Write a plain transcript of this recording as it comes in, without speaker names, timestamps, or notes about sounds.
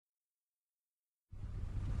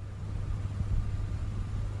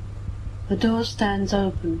The door stands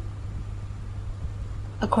open.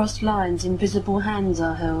 Across lines invisible hands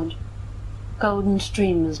are held, golden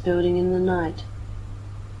streamers building in the night.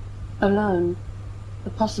 Alone,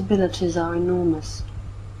 the possibilities are enormous.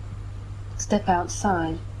 Step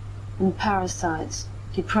outside, and parasites,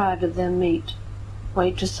 deprived of their meat,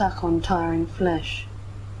 wait to suck on tiring flesh.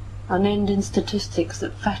 Unending statistics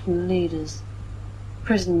that fatten leaders,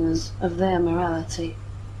 prisoners of their morality.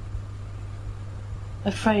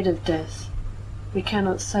 Afraid of death, we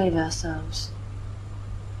cannot save ourselves.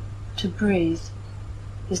 To breathe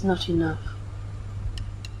is not enough.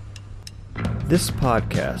 This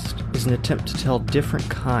podcast is an attempt to tell different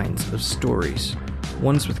kinds of stories,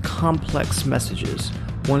 ones with complex messages,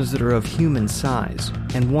 ones that are of human size,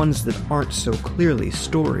 and ones that aren't so clearly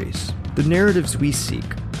stories. The narratives we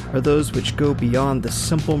seek are those which go beyond the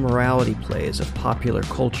simple morality plays of popular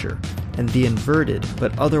culture and the inverted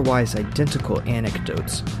but otherwise identical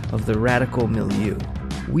anecdotes of the radical milieu.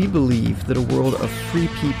 We believe that a world of free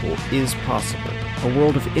people is possible, a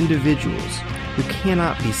world of individuals who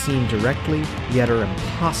cannot be seen directly yet are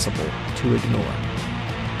impossible to ignore.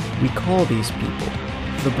 We call these people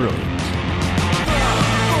the brilliant.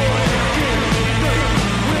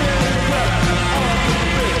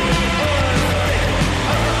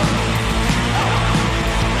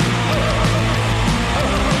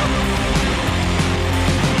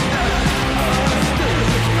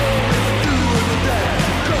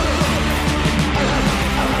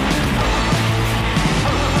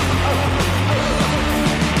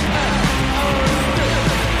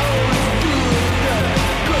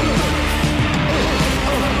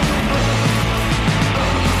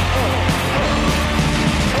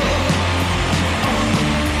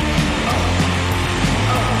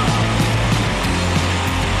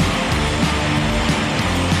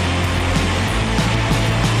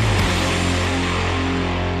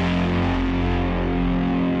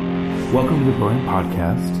 Welcome to the Brilliant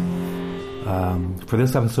Podcast. For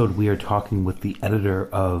this episode, we are talking with the editor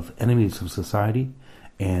of Enemies of Society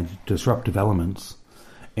and Disruptive Elements.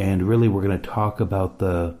 And really, we're going to talk about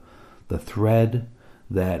the thread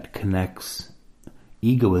that connects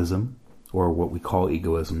egoism, or what we call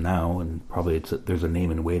egoism now, and probably there's a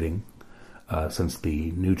name in waiting since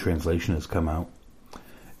the new translation has come out.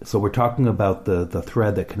 So we're talking about the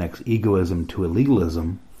thread that connects egoism to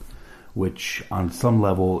illegalism, which on some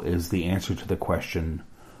level is the answer to the question,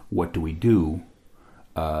 what do we do,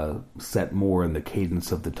 set more in the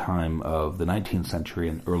cadence of the time of the 19th century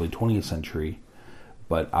and early 20th century,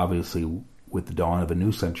 but obviously with the dawn of a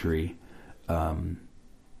new century,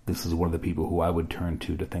 this is one of the people who I would turn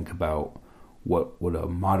to think about what would a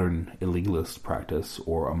modern illegalist practice,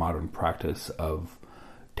 or a modern practice of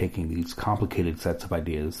taking these complicated sets of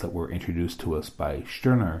ideas that were introduced to us by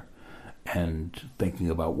Stirner and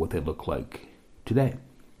thinking about what they look like today.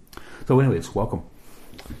 So anyways, welcome.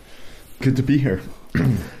 Good to be here.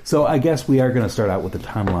 So I guess we are going to start out with the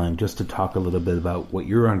timeline, just to talk a little bit about what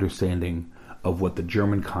your understanding of what the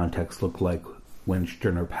German context looked like when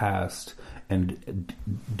Stirner passed, and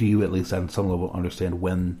do you at least on some level understand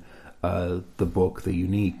when the book, The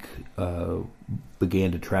Unique,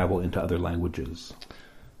 began to travel into other languages?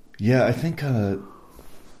 Yeah, I think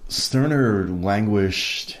Stirner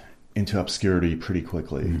languished into obscurity pretty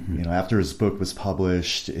quickly. Mm-hmm. You know, after his book was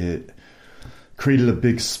published, it created a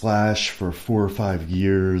big splash for 4 or 5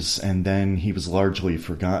 years, and then he was largely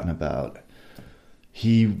forgotten about.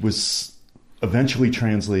 He was eventually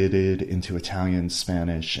translated into Italian,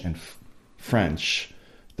 Spanish, and French.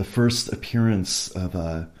 The first appearance of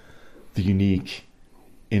The Unique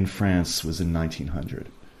in France was in 1900.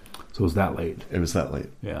 So it was that late? It was that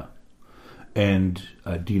late. Yeah. And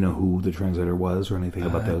do you know who the translator was or anything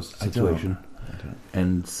about that situation? I don't.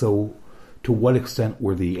 And so to what extent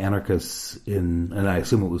were the anarchists and I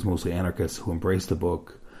assume it was mostly anarchists who embraced the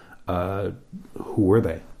book, who were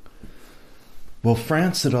they? Well,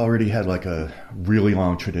 France had already had like a really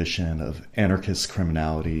long tradition of anarchist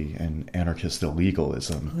criminality and anarchist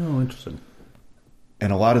illegalism. Oh, interesting.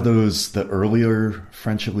 And a lot of the earlier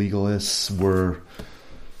French illegalists were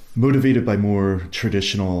motivated by more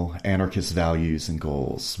traditional anarchist values and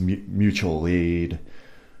goals, mutual aid,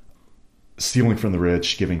 stealing from the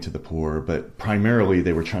rich, giving to the poor, but primarily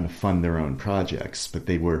they were trying to fund their own projects, but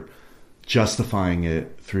they were justifying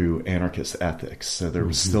it through anarchist ethics. So there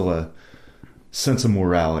was still a sense of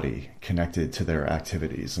morality connected to their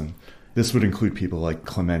activities. And this would include people like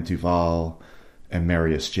Clement Duval and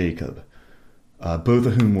Marius Jacob, both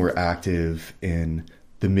of whom were active in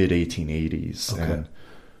the mid-1880s. Okay.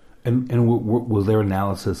 And was their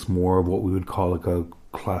analysis more of what we would call like a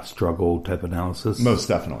class struggle type analysis? Most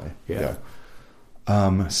definitely, yeah.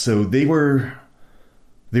 So they were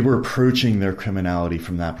approaching their criminality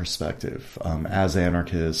from that perspective. As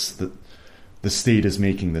anarchists, the state is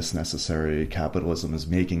making this necessary, capitalism is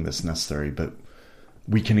making this necessary, but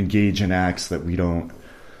we can engage in acts that we don't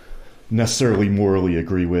necessarily morally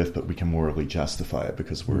agree with, but we can morally justify it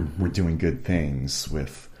because we're doing good things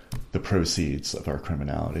with the proceeds of our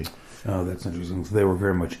criminality. Oh, that's interesting. So they were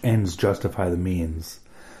very much ends justify the means.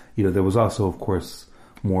 There was also, of course,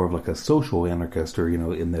 more of like a social anarchist, or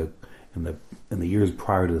in the years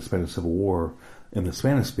prior to the Spanish Civil War, in the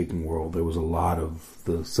Spanish-speaking world, there was a lot of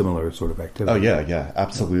the similar sort of activity. Oh yeah,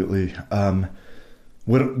 absolutely.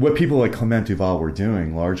 What people like Clement Duval were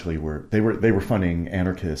doing largely they were funding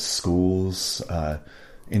anarchist schools,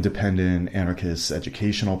 independent anarchist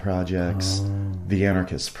educational projects, the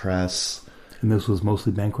anarchist press. And this was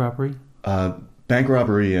mostly bank robbery? Bank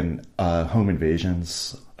robbery and home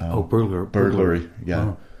invasions. Burglary. Yeah.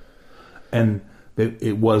 Oh. And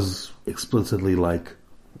it was explicitly like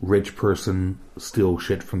rich person steal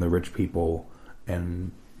shit from the rich people,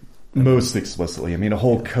 and most explicitly. I mean, a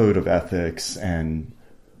whole code of ethics and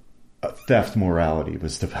theft morality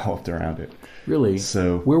was developed around it. Really?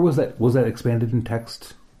 So where was that? Was that expanded in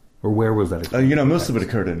text, or where was that? Most of it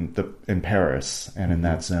occurred in Paris and in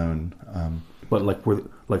that zone.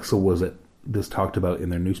 But so was it this talked about in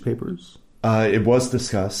their newspapers? It was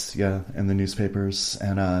discussed, in the newspapers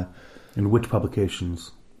and. In which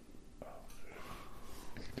publications?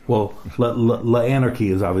 Well, La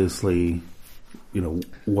Anarchy is obviously,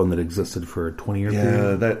 one that existed for a 20-year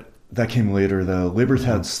period. Yeah, that came later though.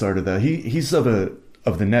 Libertad started that. He's of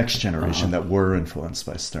the next generation that were influenced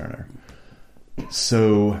by Stirner.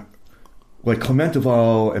 So, like Clement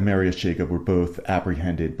Duval and Marius Jacob were both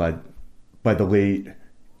apprehended by the late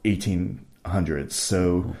 1800s.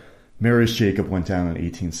 So, Marius Jacob went down in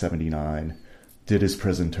 1879. Did his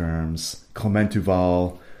prison terms. Clement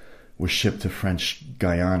Duval was shipped to French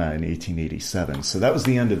Guiana in 1887. So that was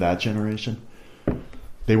the end of that generation.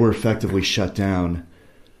 They were effectively shut down.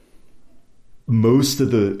 Most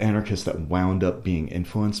of the anarchists that wound up being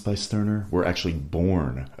influenced by Stirner were actually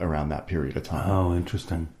born around that period of time. Oh,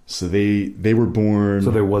 interesting. So they were born...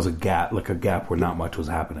 So there was a gap where not much was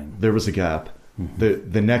happening. There was a gap.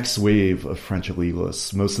 Mm-hmm. The next wave of French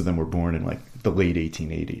illegalists, most of them were born in the late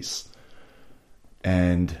 1880s.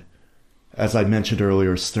 And as I mentioned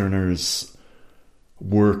earlier, Stirner's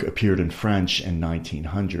work appeared in French in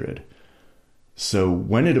 1900. So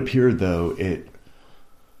when it appeared, though, it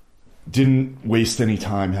didn't waste any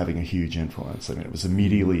time having a huge influence. I mean, it was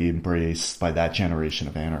immediately embraced by that generation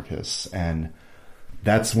of anarchists. And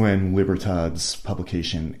that's when Libertad's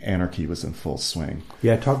publication, Anarchy, was in full swing.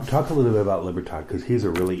 Yeah, talk a little bit about Libertad, because he's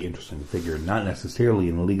a really interesting figure, not necessarily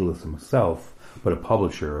in legalism himself, but a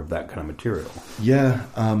publisher of that kind of material. Yeah,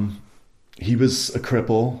 he was a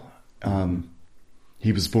cripple.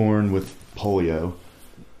 He was born with polio,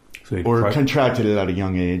 contracted it at a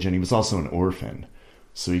young age, and he was also an orphan.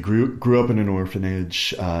 So he grew up in an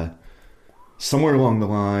orphanage. Somewhere along the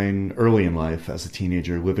line, early in life, as a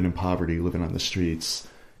teenager, living in poverty, living on the streets,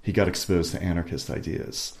 he got exposed to anarchist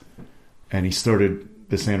ideas. And he started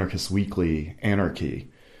this anarchist weekly,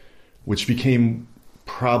 Anarchy, which became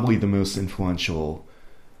probably the most influential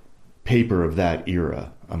paper of that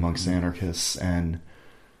era amongst anarchists. And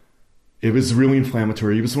it was really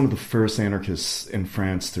inflammatory. He was one of the first anarchists in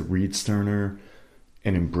France to read Stirner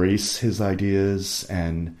and embrace his ideas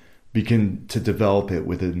and begin to develop it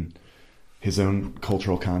within his own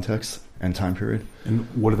cultural context and time period. And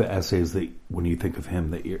what are the essays that, when you think of him,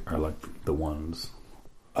 that are like the ones?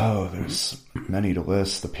 Oh, there's many to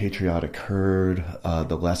list. The Patriotic Herd,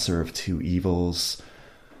 The Lesser of Two Evils.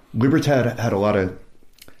 Libertad had a lot of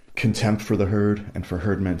contempt for the herd and for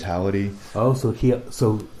herd mentality. Oh,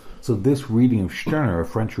 so this reading of Stirner, a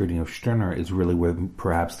French reading of Stirner, is really where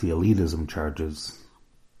perhaps the elitism charges.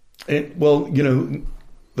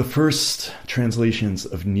 The first translations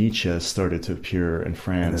of Nietzsche started to appear in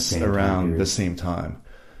France around the same time.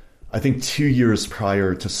 I think 2 years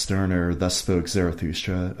prior to Stirner, Thus Spoke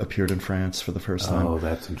Zarathustra appeared in France for the first time. Oh,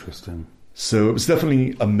 that's interesting. So it was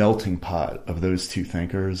definitely a melting pot of those two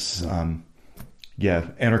thinkers.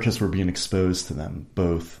 Anarchists were being exposed to them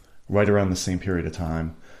both right around the same period of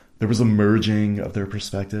time. There was a merging of their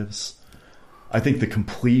perspectives. I think the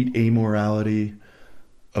complete amorality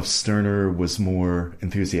of Stirner was more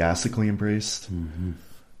enthusiastically embraced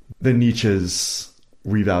than Nietzsche's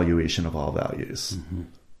revaluation of all values. Mm-hmm.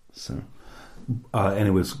 So, and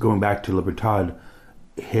it was going back to Libertad,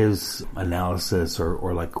 his analysis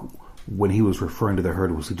or like when he was referring to the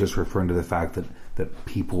herd, was he just referring to the fact that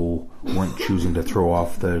people weren't choosing to throw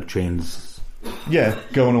off the chains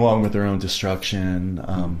going along with their own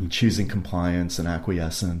destruction, choosing compliance and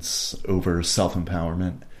acquiescence over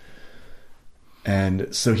self-empowerment.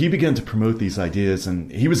 And so he began to promote these ideas,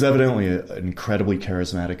 and he was evidently an incredibly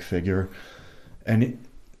charismatic figure. And,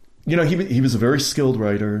 he was a very skilled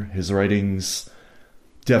writer. His writings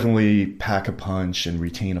definitely pack a punch and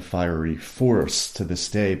retain a fiery force to this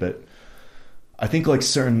day. But I think like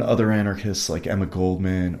certain other anarchists like Emma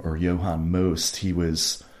Goldman or Johann Most, he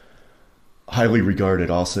was highly regarded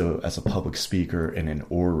also as a public speaker and an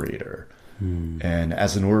orator. And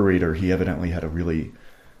as an orator, he evidently had a really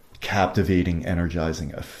captivating,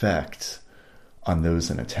 energizing effect on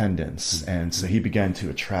those in attendance. And so he began to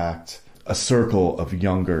attract a circle of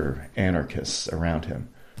younger anarchists around him.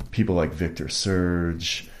 People like Victor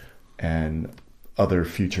Serge and other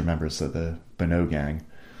future members of the Bonneau gang.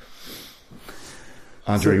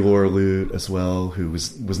 Andre Lorelute as well, who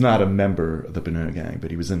was not a member of the Bonneau gang,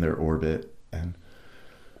 but he was in their orbit. And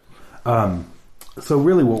so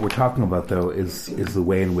really what we're talking about, though, is the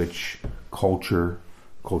way in which cultural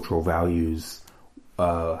values,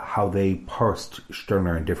 how they parsed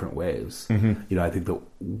Stirner in different ways. I think that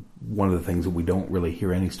one of the things that we don't really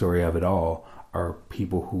hear any story of at all are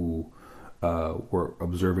people who were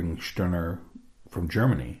observing Stirner from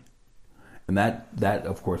Germany. And that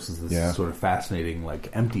of course, is this sort of fascinating, like,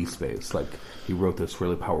 empty space. Like, he wrote this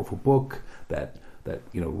really powerful book that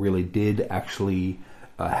really did actually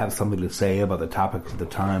have something to say about the topics of the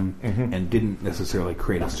time, and didn't necessarily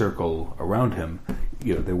create a circle around him.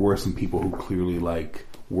 There were some people who clearly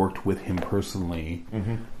worked with him personally,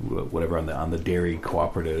 whatever on the dairy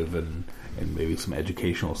cooperative and maybe some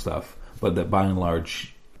educational stuff. But that by and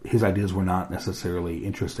large, his ideas were not necessarily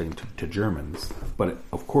interesting to Germans. But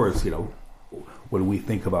of course, when we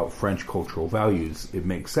think about French cultural values, it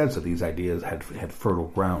makes sense that these ideas had fertile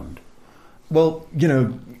ground. Well,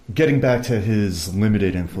 getting back to his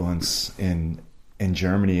limited influence in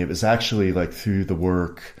Germany, it was actually through the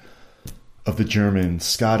work of the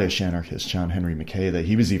German-Scottish anarchist John Henry Mackay that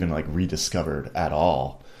he was even rediscovered at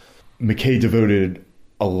all. Mackay devoted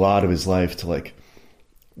a lot of his life to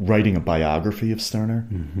writing a biography of Stirner.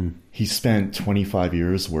 He spent 25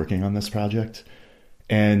 years working on this project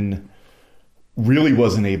and really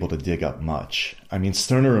wasn't able to dig up much. I mean,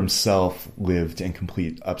 Stirner himself lived in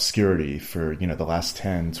complete obscurity for, the last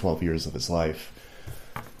 10, 12 years of his life.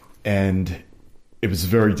 And it was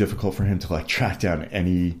very difficult for him to track down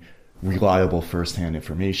any reliable firsthand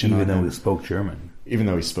information. Even though he spoke German. Even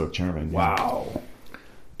though he spoke German. Wow. Yeah.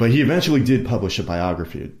 But he eventually did publish a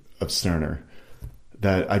biography of Stirner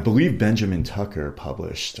that I believe Benjamin Tucker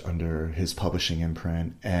published under his publishing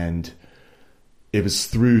imprint. And it was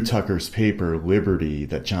through Tucker's paper, Liberty,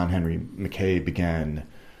 that John Henry Mackay began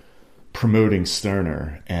promoting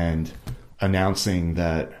Stirner and announcing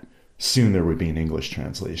that soon there would be an English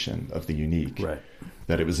translation of the Unique. Right.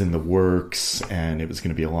 That it was in the works and it was going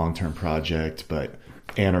to be a long-term project, but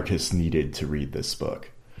anarchists needed to read this book.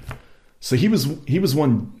 So he was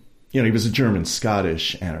one, he was a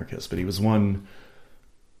German-Scottish anarchist, but he was one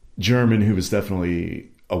German who was definitely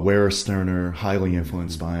aware of Stirner, highly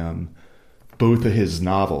influenced by him. Both of his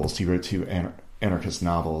novels, he wrote 2 anarchist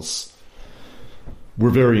novels,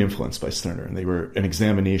 were very influenced by Stirner, and they were an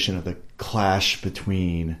examination of the clash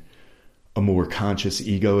between a more conscious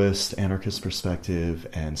egoist anarchist perspective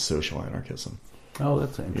and social anarchism. Oh,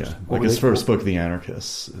 that's interesting. Yeah. His first book, The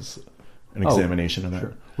Anarchists, is an examination of that.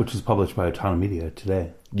 Sure. Which is published by Autonomous Media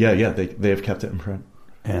today. Yeah, they have kept it in print.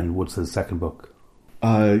 And what's his second book?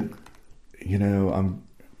 I'm going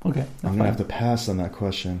to have to pass on that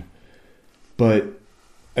question. But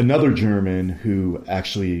another German who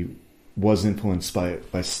actually was influenced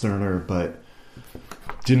by Stirner, but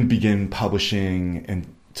didn't begin publishing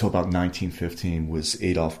until about 1915, was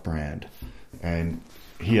Adolf Brand. And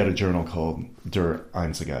he had a journal called Der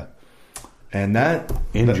Einzige. And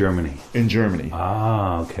Germany. In Germany.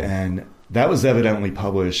 Ah, okay. And that was evidently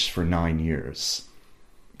published for 9 years,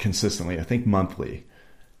 consistently, I think monthly.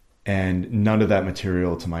 And none of that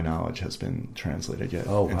material, to my knowledge, has been translated yet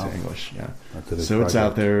into English. Yeah, so it's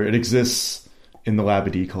out there. It exists in the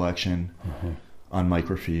Labadie collection on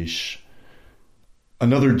microfiche.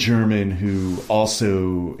 Another German who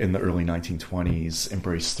also in the early 1920s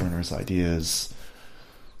embraced Stirner's ideas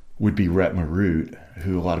would be Rhett Marut,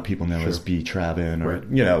 who a lot of people know as B. Travin, or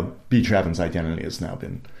B. Travin's identity has now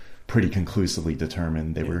been pretty conclusively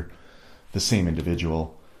determined. They were the same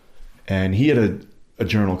individual, and he had a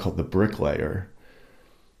journal called The Bricklayer,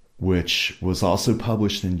 which was also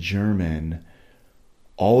published in German.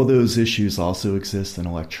 All of those issues also exist in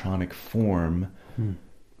electronic form.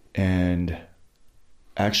 And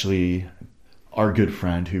actually, our good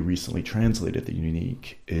friend who recently translated the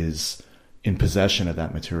Unique is in possession of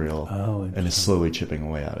that material and is slowly chipping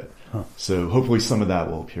away at it. Huh. So hopefully some of that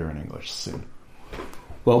will appear in English soon.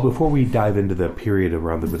 Well, before we dive into the period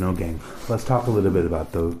around the Bonneau Gang, let's talk a little bit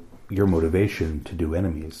about your motivation to do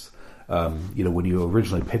Enemies. When you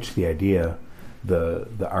originally pitched the idea,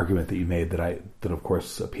 the argument that you made that of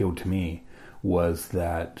course appealed to me was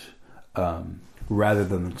that rather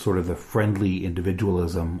than sort of the friendly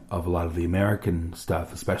individualism of a lot of the American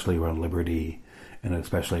stuff, especially around liberty and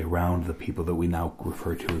especially around the people that we now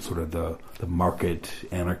refer to as sort of the market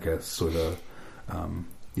anarchists or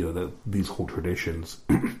these whole traditions,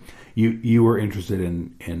 you were interested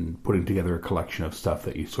in putting together a collection of stuff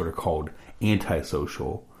that you sort of called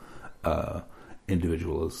antisocial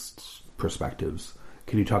individualist perspectives.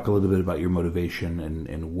 Can you talk a little bit about your motivation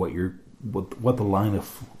and what the line of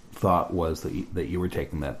thought was that you were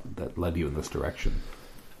taking that led you in this direction?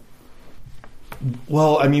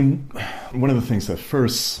 Well, I mean, one of the things that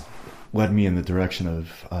first led me in the direction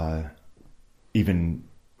of even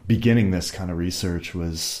beginning this kind of research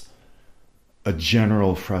was a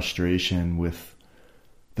general frustration with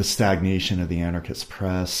the stagnation of the anarchist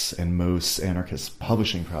press and most anarchist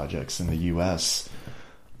publishing projects in the U.S.,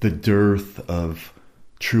 the dearth of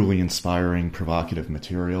truly inspiring, provocative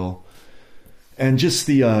material, and just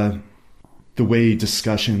the way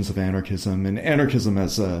discussions of anarchism and anarchism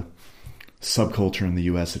as a subculture in the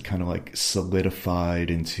U.S. had kind of like solidified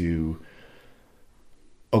into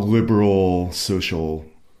a liberal social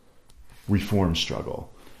reform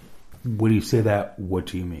struggle. When you say that, what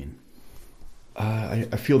do you mean? I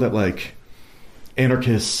feel that like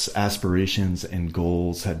anarchists' aspirations and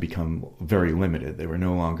goals had become very limited. They were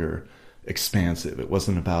no longer expansive. It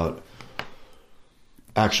wasn't about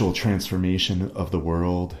actual transformation of the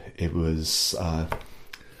world. It was I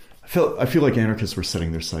feel like anarchists were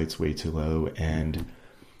setting their sights way too low, and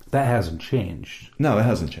that hasn't changed. No, it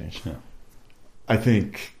hasn't changed. Yeah. I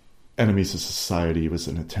think Enemies of Society was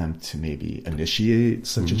an attempt to maybe initiate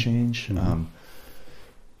such a change,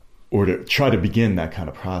 or to try to begin that kind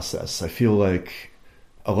of process. I feel like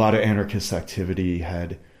a lot of anarchist activity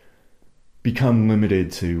had become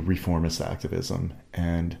limited to reformist activism,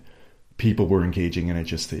 and people were engaging in it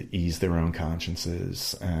just to ease their own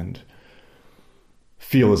consciences and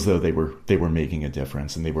feel as though they were making a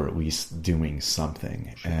difference, and they were at least doing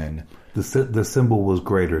something. And the symbol was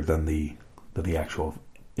greater than the actual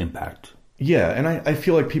impact. Yeah, and I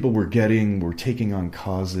feel like people were taking on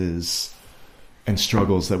causes and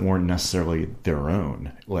struggles that weren't necessarily their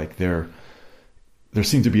own. Like there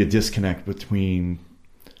seemed to be a disconnect between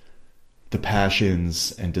the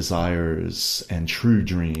passions and desires and true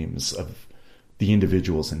dreams of the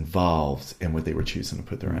individuals involved and what they were choosing to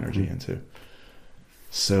put their energy into.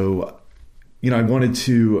 So, I wanted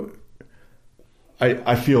to...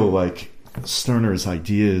 I feel like Stirner's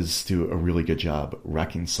ideas do a really good job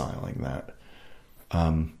reconciling that.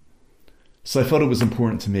 So I felt it was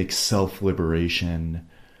important to make self-liberation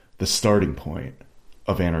the starting point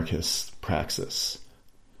of anarchist praxis.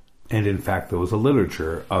 And in fact, there was a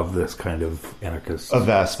literature of this kind of anarchist... A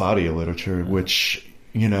vast body of literature, which,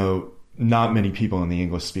 not many people in the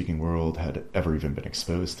English-speaking world had ever even been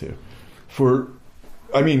exposed to.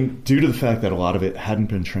 Due to the fact that a lot of it hadn't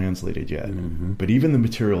been translated yet. Mm-hmm. But even the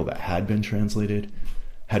material that had been translated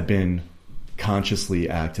had been consciously,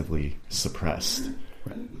 actively suppressed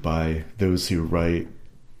by those who write,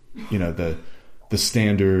 the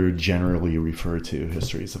standard, generally referred to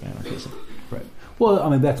histories of anarchism. Right.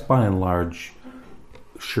 Well, that's by and large,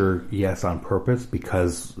 sure, yes, on purpose,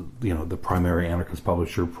 because, the primary anarchist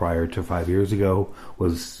publisher prior to 5 years ago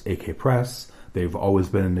was AK Press. They've always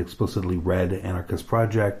been an explicitly read anarchist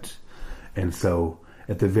project. And so,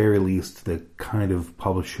 at the very least, the kind of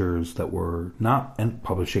publishers that were not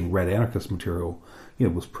publishing read anarchist material,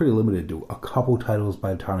 was pretty limited to a couple titles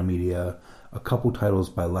by Autonomy Media, a couple titles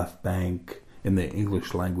by Left Bank in the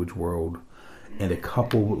English language world, and a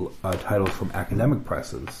couple titles from academic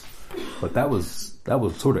presses. But that was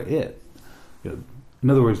sort of it. In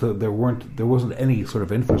other words, there wasn't any sort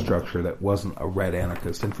of infrastructure that wasn't a red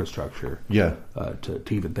anarchist infrastructure. Yeah. To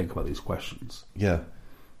even think about these questions. Yeah,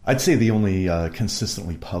 I'd say the only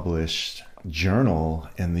consistently published journal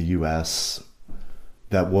in the U.S.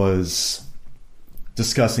 that was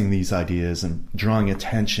discussing these ideas and drawing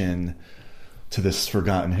attention to this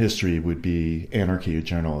forgotten history would be Anarchy, a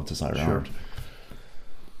Journal of Desire Armed.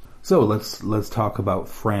 So let's talk about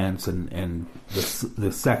France and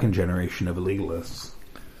the second generation of illegalists.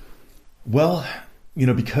 Well,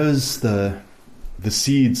 because the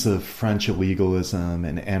seeds of French illegalism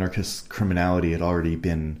and anarchist criminality had already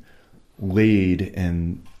been laid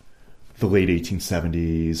in the late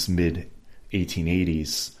 1870s, mid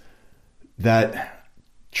 1880s, that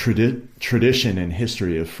tradition and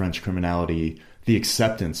history of French criminality, the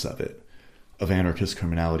acceptance of it, of anarchist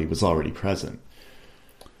criminality, was already present.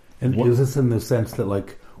 And is this in the sense that,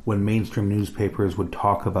 like, when mainstream newspapers would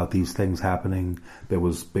talk about these things happening, there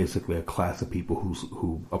was basically a class of people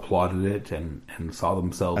who applauded it and saw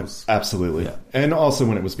themselves? Absolutely. Yeah. And also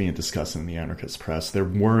when it was being discussed in the anarchist press, there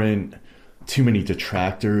weren't too many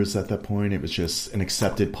detractors at that point. It was just an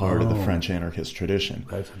accepted part of the French anarchist tradition.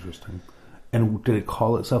 That's interesting. And did it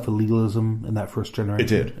call itself illegalism in that first generation?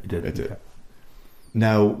 It did. It did.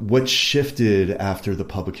 Now, what shifted after the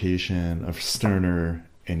publication of Stirner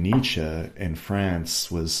and Nietzsche in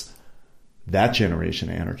France was that generation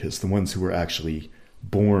of anarchists, the ones who were actually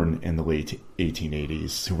born in the late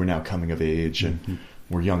 1880s, who were now coming of age and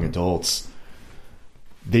were young adults.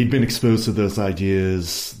 They'd been exposed to those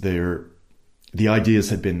ideas. The ideas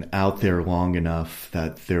had been out there long enough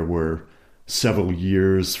that there were several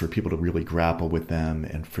years for people to really grapple with them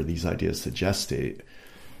and for these ideas to gestate.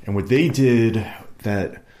 And what they did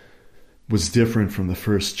that was different from the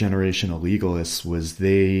first generation of legalists was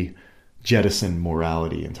they jettisoned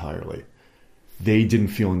morality entirely. They didn't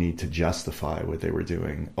feel a need to justify what they were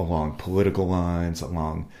doing along political lines,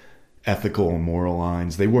 along ethical and moral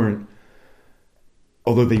lines. They weren't,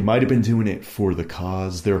 although they might have been doing it for the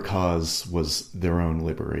cause, their cause was their own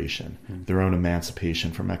liberation, their own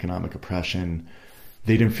emancipation from economic oppression.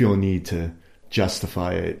 They didn't feel a need to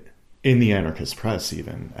justify it in the anarchist press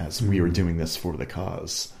even, as we were doing this for the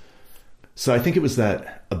cause. So I think it was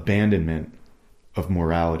that abandonment of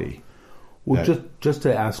morality. Well, just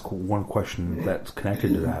to ask one question that's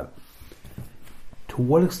connected to that. To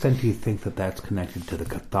what extent do you think that that's connected to the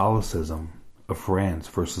Catholicism of France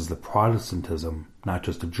versus the Protestantism, not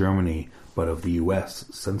just of Germany, but of the U.S.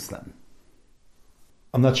 since then?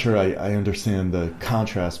 I'm not sure I understand the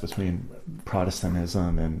contrast between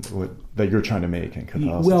Protestantism and what that you're trying to make in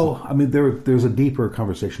Catholicism. Well, I mean, there's a deeper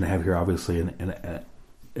conversation to have here, obviously,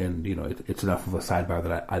 and you know, it's enough of a sidebar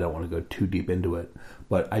that I don't want to go too deep into it.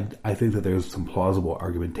 But I think that there's some plausible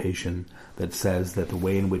argumentation that says that the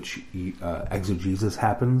way in which exegesis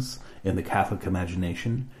happens in the Catholic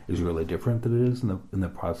imagination is really different than it is in the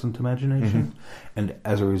Protestant imagination, and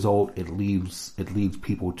as a result, it leads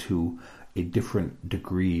people to a different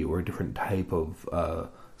degree or a different type of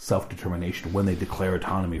self-determination when they declare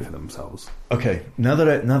autonomy for themselves. Okay, now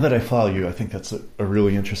that I follow you, I think that's a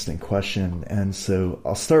really interesting question, and so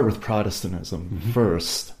I'll start with Protestantism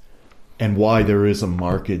first, and why there is a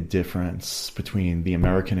marked difference between the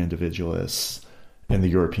American individualists and the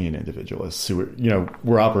European individualists who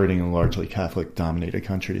we're operating in largely Catholic-dominated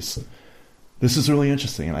countries. This is really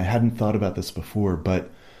interesting, and I hadn't thought about this before, but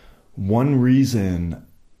one reason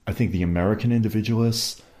I think the American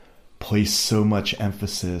individualists place so much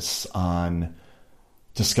emphasis on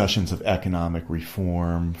discussions of economic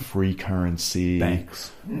reform, free currency,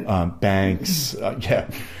 banks,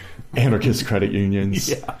 anarchist credit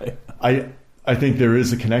unions. I think there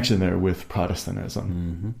is a connection there with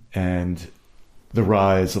Protestantism and the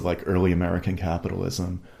rise of like early American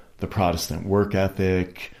capitalism, the Protestant work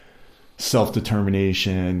ethic,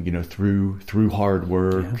 self-determination, through hard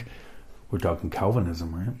work. Yeah. We're talking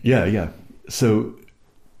Calvinism, right? Yeah. So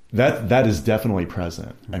that is definitely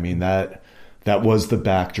present. I mean, that was the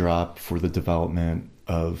backdrop for the development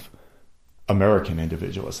of American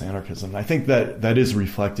individualist anarchism. I think that is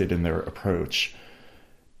reflected in their approach.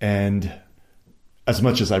 And as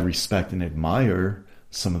much as I respect and admire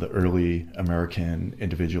some of the early American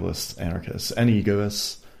individualist anarchists and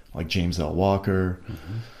egoists like James L. Walker,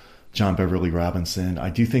 John Beverly Robinson, I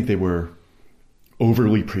do think they were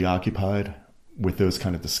overly preoccupied with those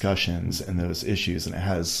kind of discussions and those issues, and it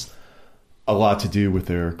has a lot to do with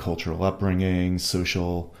their cultural upbringing,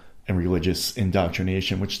 social and religious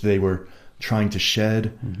indoctrination, which they were trying to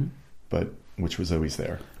shed, but which was always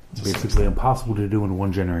there. Basically impossible to do in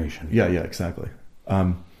one generation. Yeah, exactly.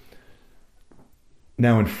 Now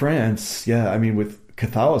in France, with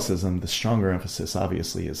Catholicism, the stronger emphasis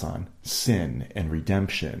obviously is on sin and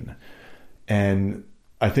redemption. And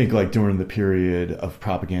I think like during the period of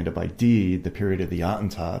propaganda by deed, the period of the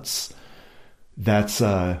attentats, that's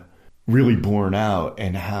really borne out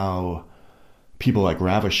in how people like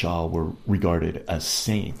Ravachol were regarded as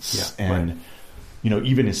saints. Yeah, and, right.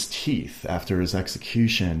 Even his teeth after his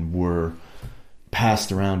execution were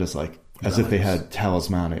passed around as if they had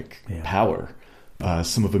talismanic power.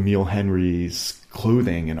 Some of Emile Henry's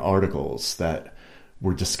clothing and articles that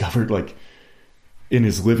were discovered like in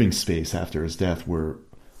his living space after his death were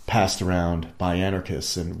passed around by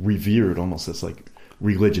anarchists and revered almost as like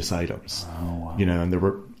religious items. Oh, wow. And there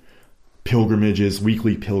were pilgrimages,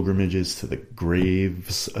 weekly pilgrimages to the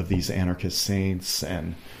graves of these anarchist saints,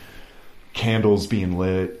 and candles being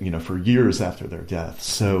lit, for years after their deaths.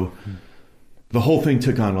 So the whole thing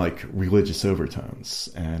took on like religious overtones,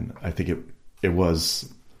 and I think it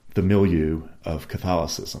was the milieu of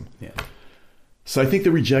Catholicism. Yeah. So I think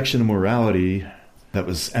the rejection of morality that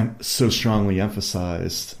was so strongly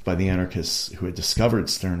emphasized by the anarchists who had discovered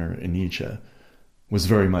Stirner and Nietzsche was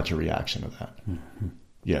very much a reaction to that. Mm-hmm.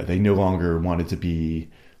 Yeah, they no longer wanted to be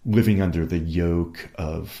living under the yoke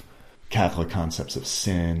of Catholic concepts of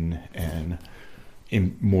sin and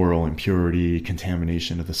moral impurity,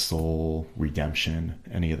 contamination of the soul, redemption,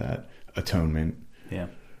 any of that, atonement. Yeah.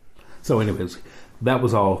 So anyways, that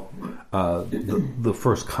was all the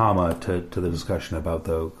first comma to the discussion about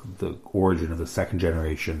the origin of the second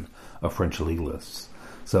generation of French legalists.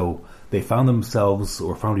 So they found themselves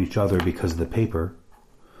or found each other because of the paper.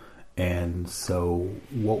 And so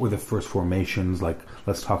what were the first formations? Like,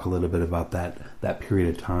 let's talk a little bit about that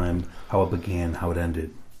period of time, how it began, how it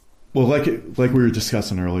ended. Well, like we were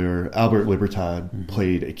discussing earlier, Albert Libertad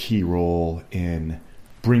played a key role in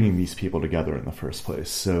bringing these people together in the first place.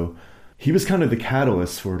 So he was kind of the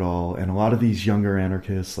catalyst for it all, and a lot of these younger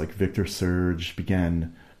anarchists like Victor Serge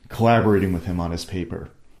began collaborating with him on his paper.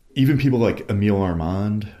 Even people like Émile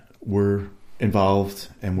Armand were involved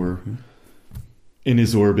and were in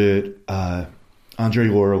his orbit. André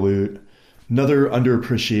Lorilleux, another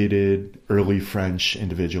underappreciated early French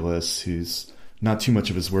individualist who's not too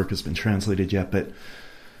much of his work has been translated yet, but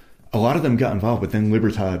a lot of them got involved, but then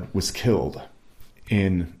Libertad was killed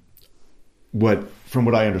in from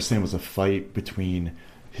what I understand, was a fight between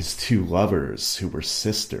his two lovers who were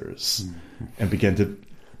sisters and began to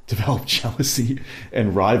develop jealousy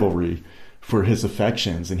and rivalry for his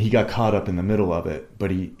affections. And he got caught up in the middle of it,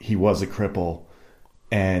 but he was a cripple,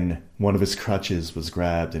 and one of his crutches was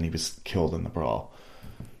grabbed and he was killed in the brawl.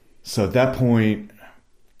 So at that point,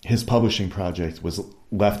 his publishing project was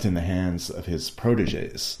left in the hands of his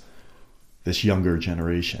protégés, this younger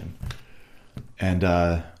generation.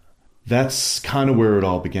 And that's kind of where it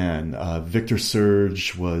all began. Victor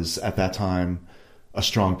Serge was, at that time, a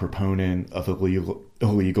strong proponent of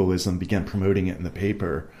illegalism, began promoting it in the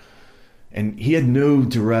paper. And he had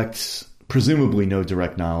presumably no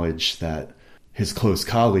direct knowledge that his close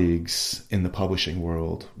colleagues in the publishing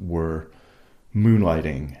world were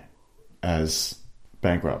moonlighting as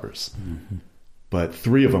bank robbers. Mm-hmm. But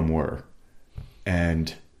 3 of them were.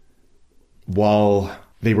 And while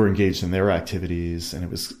they were engaged in their activities, and it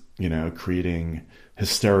was, creating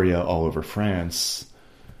hysteria all over France,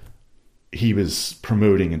 he was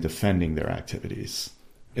promoting and defending their activities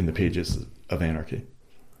in the pages of Anarchy.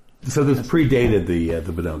 So this predated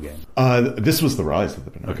the Bonneau Gang. This was the rise of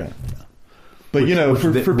the Bonneau Gang. But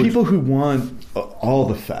for people who want all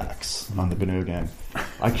the facts on the Bonneau Gang,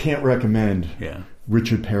 I can't recommend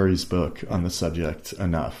Richard Perry's book on the subject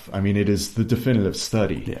enough. I mean, it is the definitive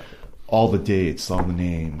study. Yeah. All the dates, all the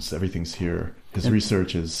names, everything's here. His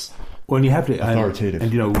research is you have to, authoritative.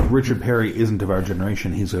 And Richard Perry isn't of our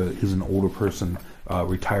generation. He's an older person,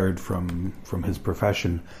 retired from his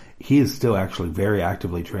profession. He is still actually very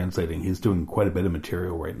actively translating. He's doing quite a bit of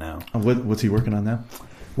material right now. What's he working on now?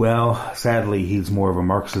 Well, sadly, he's more of a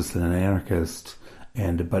Marxist than an anarchist,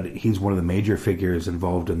 but he's one of the major figures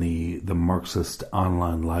involved in the Marxist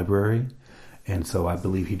online library. And so I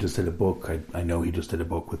believe he just did a book. I know he just did a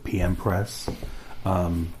book with PM Press.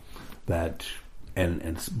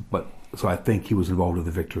 So I think he was involved with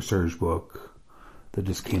the Victor Serge book that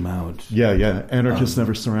just came out. Yeah. Anarchists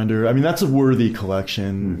Never Surrender. I mean, that's a worthy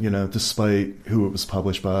collection, despite who it was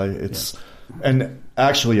published by. And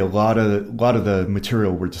actually a lot of the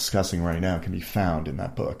material we're discussing right now can be found in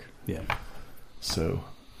that book. Yeah. So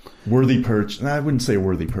worthy purchase. I wouldn't say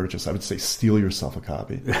worthy purchase. I would say steal yourself a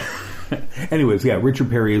copy. Anyways, Richard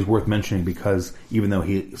Perry is worth mentioning because even though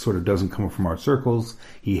he sort of doesn't come from our circles,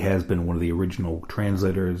 he has been one of the original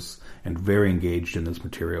translators and very engaged in this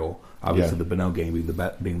material. Obviously, the Bonneau Gang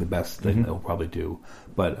being the best thing they'll probably do.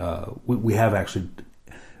 But we have actually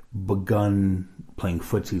begun playing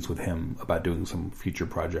footsies with him about doing some future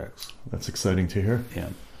projects. That's exciting to hear. Yeah.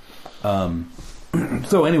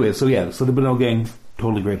 So the Bonneau Gang,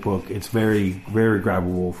 totally great book. It's very, very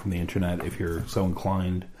grabbable from the internet if you're so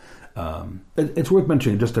inclined. It's worth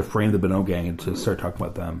mentioning, just to frame the Bonneau Gang and to start talking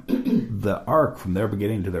about them, the arc from their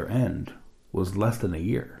beginning to their end was less than a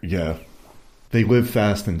year. Yeah. They lived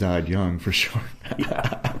fast and died young, for sure.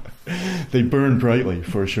 Yeah. They burned brightly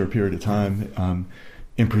for a short period of time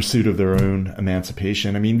in pursuit of their own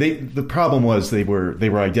emancipation. I mean, the problem was they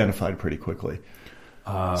were identified pretty quickly.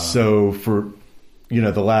 So for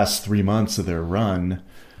the last 3 months of their run,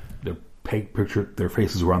 picture their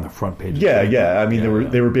faces were on the front page. Yeah. I mean,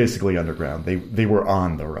 they were basically underground. They were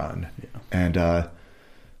on the run, and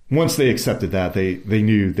once they accepted that, they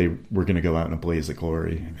knew they were going to go out in a blaze of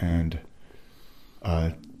glory, and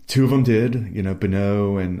two of them did.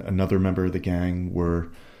 Bonneau and another member of the gang were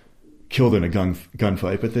killed in a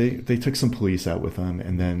gunfight, but they took some police out with them,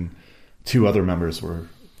 and then two other members were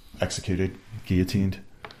executed, guillotined.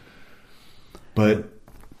 But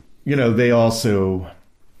they also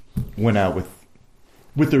went out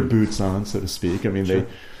with their boots on, so to speak. I mean, They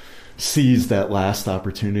seized that last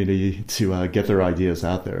opportunity to get their ideas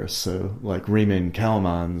out there. So, like Raymond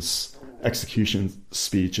Kalaman's execution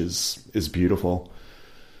speech is beautiful.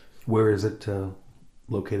 Where is it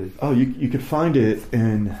located? Oh, you could find it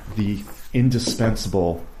in the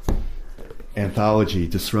indispensable anthology,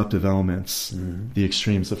 Disruptive Elements, The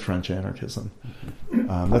Extremes of French Anarchism.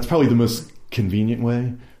 That's probably the most convenient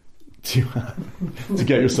way to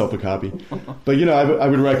get yourself a copy. But, I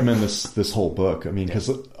would recommend this whole book. I mean, because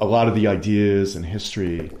a lot of the ideas and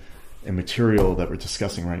history and material that we're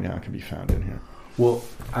discussing right now can be found in here. Well,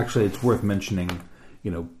 actually, it's worth mentioning,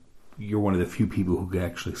 you're one of the few people who can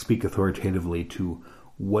actually speak authoritatively to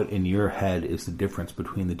what in your head is the difference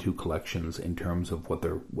between the two collections in terms of what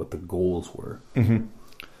the goals were. Mm-hmm.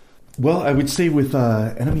 Well, I would say with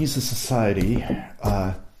Enemies of Society,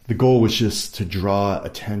 the goal was just to draw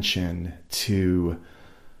attention to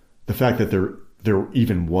the fact that there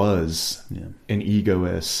even was an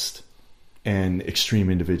egoist and extreme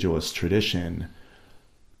individualist tradition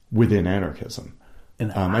within anarchism.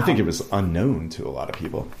 And I think it was unknown to a lot of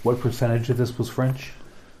people. What percentage of this was French?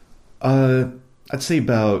 I'd say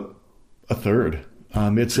about a third.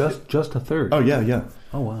 It's just a third. Oh yeah.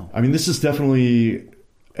 Oh wow. I mean, this is definitely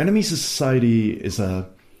Enemies of Society is a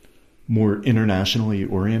more internationally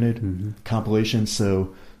oriented compilation.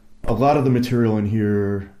 So a lot of the material in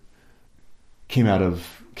here came out of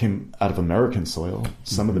American soil.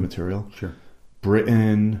 Some of the material, sure.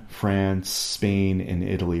 Britain, France, Spain, and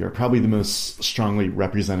Italy are probably the most strongly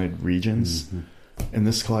represented regions in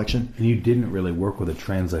this collection. And you didn't really work with a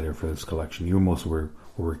translator for this collection. You almost were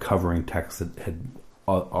recovering texts that had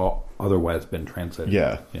otherwise been translated.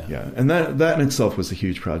 Yeah. And that in itself was a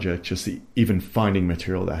huge project, just even finding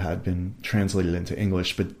material that had been translated into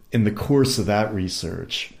English. But in the course of that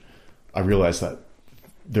research, I realized that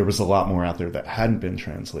there was a lot more out there that hadn't been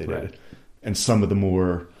translated. Right. And some of the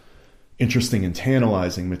more interesting and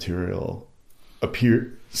tantalizing material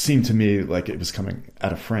seemed to me like it was coming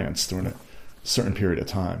out of France during a certain period of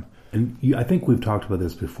time. And I think we've talked about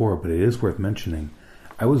this before, but it is worth mentioning.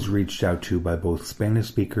 I was reached out to by both Spanish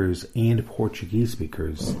speakers and Portuguese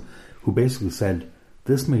speakers who basically said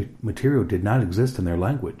this material did not exist in their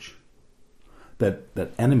language.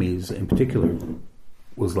 That Enemies in particular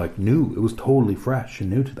was like new. It was totally fresh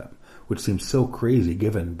and new to them, which seems so crazy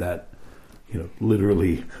given that,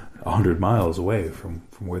 literally 100 miles away from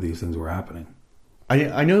where these things were happening.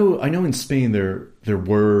 I know in Spain there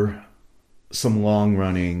were some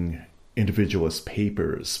long-running individualist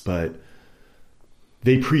papers, but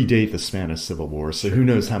they predate the Spanish Civil War, so who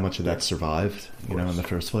knows how much of that survived, in the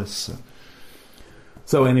first place.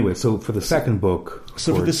 So anyway, for the second book...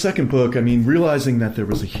 For the second book, I mean, realizing that there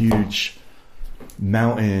was a huge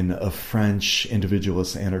mountain of French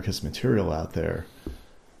individualist anarchist material out there,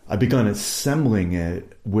 I begun assembling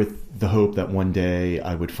it with the hope that one day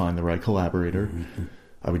I would find the right collaborator. Mm-hmm.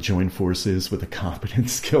 I would join forces with a competent,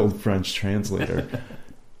 skilled French translator.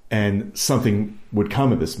 And something would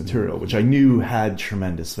come of this material, which I knew had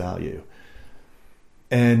tremendous value.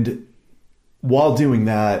 And while doing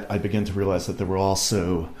that, I began to realize that there were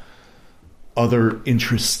also other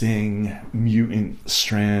interesting mutant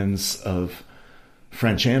strands of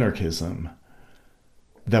French anarchism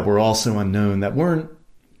that were also unknown, that weren't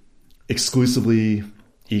exclusively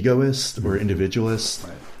egoist or individualist,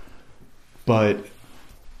 right, but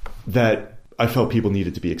that I felt people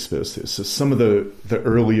needed to be exposed to. So some of the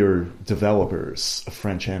earlier developers of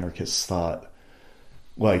French anarchist thought,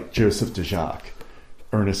 like Joseph de Jacques,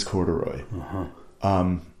 Ernest Corduroy,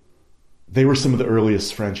 they were some of the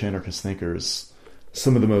earliest French anarchist thinkers.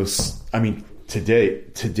 Some of the most, to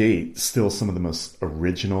date, still some of the most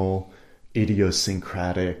original,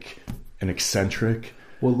 idiosyncratic, and eccentric.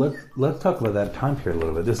 Well, let's talk about that time period a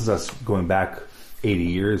little bit. This is us going back 80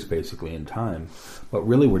 years, basically, in time. But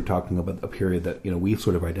really, we're talking about a period that we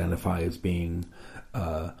sort of identify as being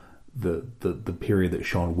the period that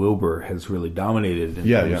Sean Wilbur has really dominated in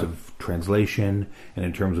terms of translation and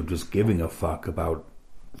in terms of just giving a fuck about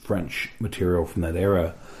French material from that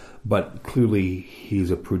era. But clearly,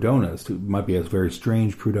 he's a Proudhonist. He might be a very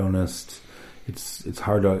strange Proudhonist. It's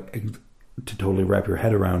hard to totally wrap your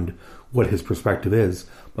head around what his perspective is.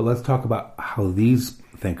 But let's talk about how these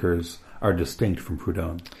thinkers are distinct from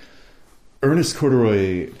Proudhon. Ernest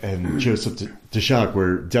Corduroy and Joseph de Jacques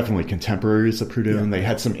were definitely contemporaries of Proudhon. Yeah. They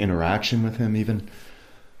had some interaction with him even.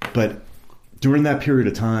 But during that period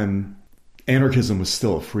of time, anarchism was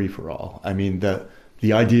still a free-for-all. I mean,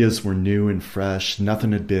 the ideas were new and fresh.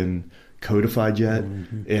 Nothing had been codified yet.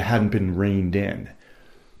 Mm-hmm. It hadn't been reined in.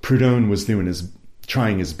 Proudhon was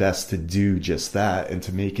trying his best to do just that and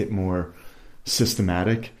to make it more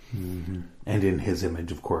systematic. Mm-hmm. And in his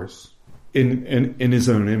image, of course. In his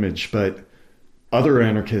own image, but other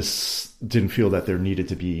anarchists didn't feel that there needed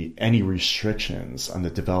to be any restrictions on the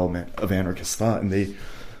development of anarchist thought, and they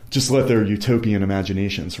just let their utopian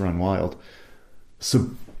imaginations run wild. So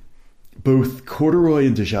both Corduroy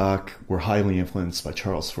and de Jacques were highly influenced by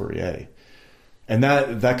Charles Fourier, and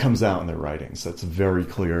that comes out in their writings. That's very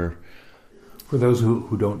clear. For those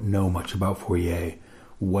who don't know much about Fourier,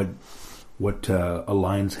 what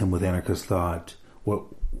aligns him with anarchist thought? What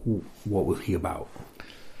was he about?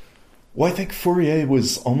 Well, I think Fourier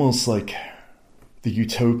was almost like the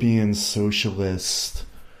utopian socialist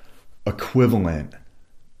equivalent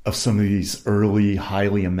of some of these early,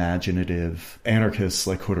 highly imaginative anarchists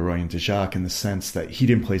like Corduroy and de Jacques, in the sense that he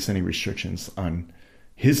didn't place any restrictions on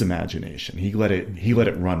his imagination. He let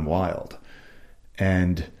it run wild.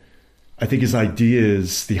 And I think the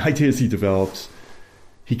ideas he developed,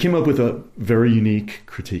 he came up with a very unique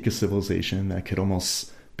critique of civilization that could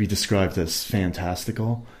almost be described as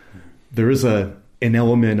fantastical. There is an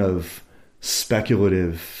element of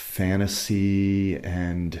speculative fantasy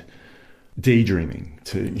and daydreaming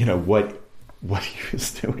to, what he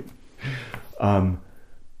was doing.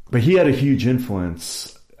 But he had a huge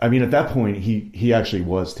influence. I mean, at that point, he actually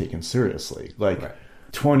was taken seriously. Like, right.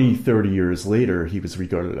 20, 30 years later, he was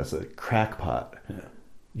regarded as a crackpot,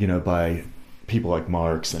 by people like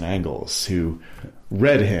Marx and Engels, who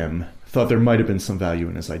read him, thought there might have been some value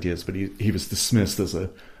in his ideas, but he was dismissed as a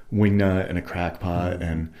wingnut and a crackpot,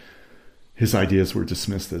 and his ideas were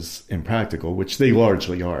dismissed as impractical, which they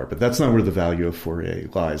largely are, but that's not where the value of Fourier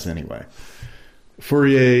lies anyway.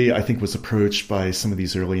 Fourier, I think, was approached by some of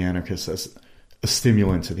these early anarchists as a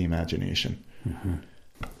stimulant to the imagination. Mm-hmm.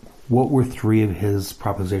 What were three of his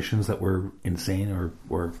propositions that were insane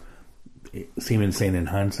or seem insane in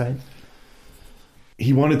hindsight?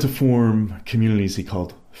 He wanted to form communities he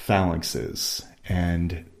called phalanxes,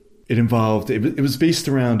 and it was based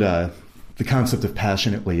around the concept of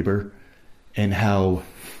passionate labor and how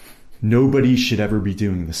nobody should ever be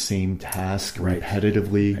doing the same task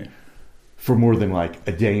repetitively for more than like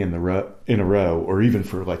a day in a row, or even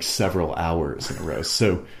for like several hours in a row.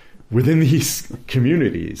 So within these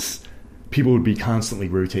communities, people would be constantly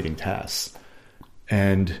rotating tasks,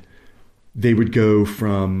 and they would go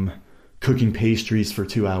from cooking pastries for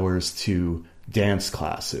 2 hours to dance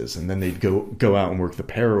classes, and then they'd go out and work the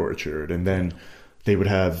pear orchard, and then they would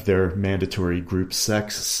have their mandatory group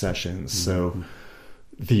sex sessions. So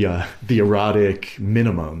the erotic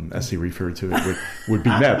minimum, as he referred to it, would be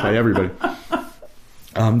met by everybody.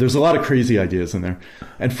 There's a lot of crazy ideas in there,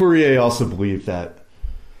 and Fourier also believed that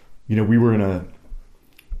we were in a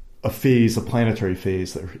planetary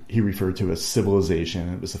phase that he referred to as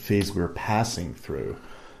civilization. It was a phase we were passing through,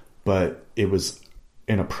 but it was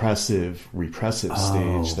an oppressive, repressive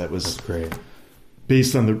stage that was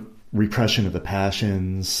based on the repression of the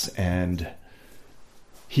passions, and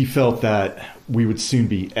he felt that we would soon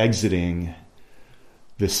be exiting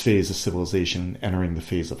this phase of civilization, entering the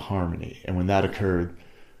phase of harmony. And when that occurred,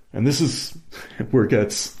 and this is where it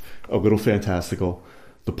gets a little fantastical,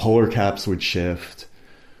 the polar caps would shift,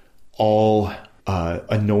 all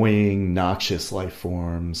annoying, noxious life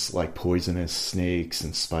forms like poisonous snakes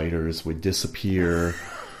and spiders would disappear.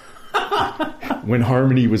 When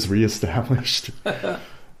harmony was reestablished,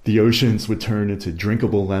 the oceans would turn into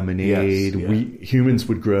drinkable lemonade. Humans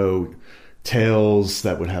would grow tails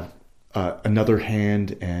that would have another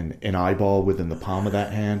hand and an eyeball within the palm of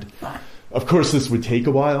that hand. Of course, this would take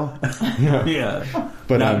a while.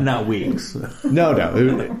 But not weeks. No.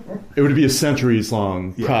 It would be a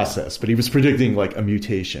centuries-long process. But he was predicting like a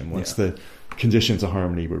mutation once the conditions of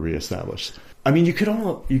harmony were reestablished. I mean, you could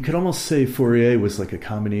almost say Fourier was like a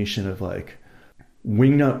combination of like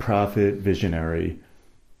wingnut prophet, visionary,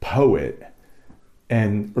 poet,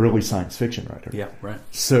 and early science fiction writer. Yeah, right.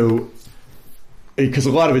 So, because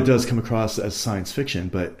a lot of it does come across as science fiction,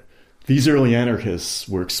 but these early anarchists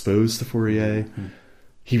were exposed to Fourier. Mm-hmm.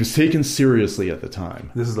 He was taken seriously at the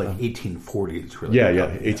time. This is like 1840s, really. Yeah,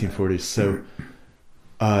 1840s. So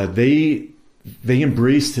they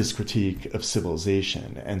embraced his critique of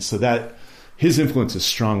civilization, and so that his influence is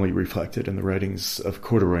strongly reflected in the writings of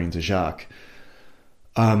Corduroy and de Jacques.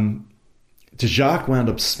 De Jacques wound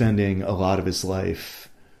up spending a lot of his life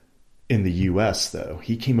in the U.S., though.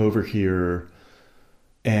 He came over here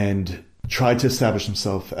and tried to establish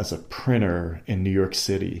himself as a printer in New York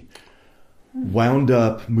City, wound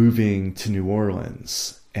up moving to New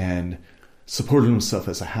Orleans and supported himself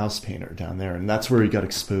as a house painter down there. And that's where he got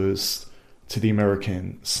exposed to the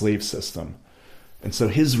American slave system. And so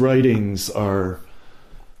his writings are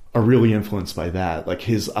really influenced by that, like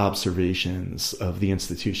his observations of the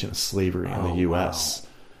institution of slavery in the U.S. Wow.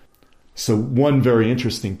 So one very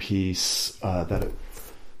interesting piece that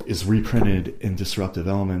is reprinted in Disruptive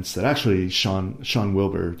Elements that actually Sean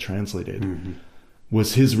Wilbur translated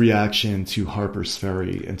was his reaction to Harper's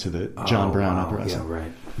Ferry and to the John Brown uprising. Yeah,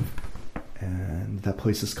 right. And that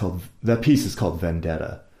piece is called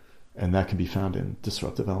Vendetta, and that can be found in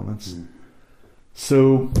Disruptive Elements.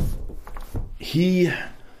 So he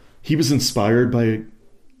was inspired by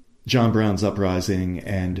John Brown's uprising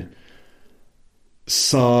and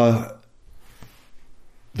saw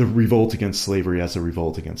the revolt against slavery as a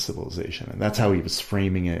revolt against civilization. And that's how he was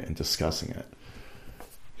framing it and discussing it.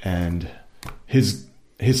 And his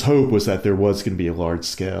hope was that there was going to be a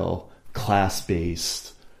large-scale,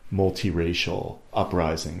 class-based, multiracial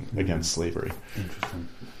uprising against slavery. Interesting.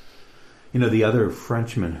 You know, the other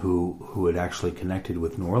Frenchman who had actually connected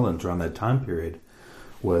with New Orleans around that time period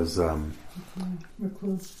was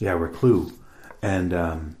Reclus. Yeah, Reclus. And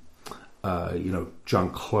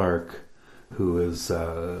John Clark, who is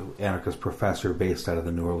anarchist professor based out of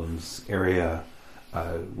the New Orleans area,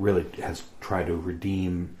 really has tried to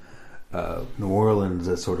redeem New Orleans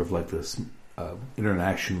as sort of like this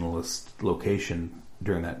internationalist location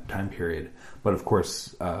during that time period. But of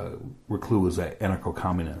course, Reclus was an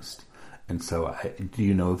anarcho-communist. And so do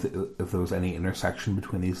you know if there was any intersection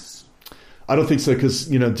between these? I don't think so, because,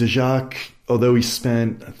 de Jacques, although he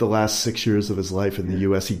spent the last 6 years of his life in the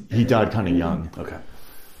U.S., he died kind of young. Okay.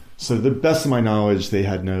 So to the best of my knowledge, they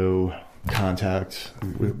had no contact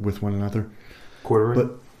with one another. Corduroy?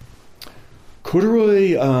 But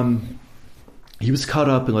Corduroy, he was caught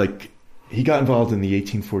up in, he got involved in the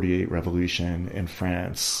 1848 revolution in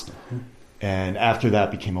France. And after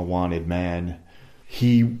that became a wanted man.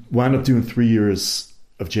 He wound up doing 3 years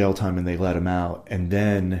of jail time and they let him out. And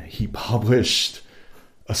then he published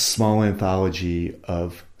a small anthology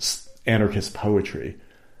of anarchist poetry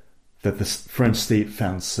that the French state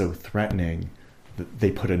found so threatening that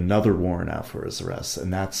they put another warrant out for his arrest.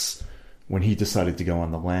 And that's when he decided to go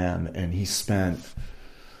on the lam. And he spent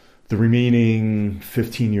the remaining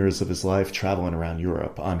 15 years of his life traveling around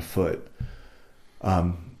Europe on foot.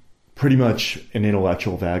 Pretty much an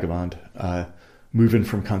intellectual vagabond, moving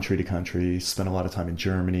from country to country, spent a lot of time in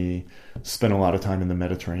Germany, spent a lot of time in the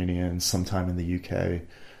Mediterranean, some time in the UK.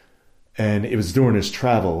 And it was during his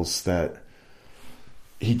travels that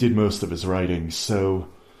he did most of his writing. So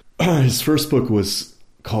his first book was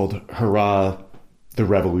called Hurrah, the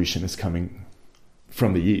Revolution is Coming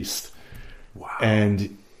from the East. Wow.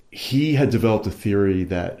 And he had developed a theory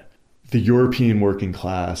that the European working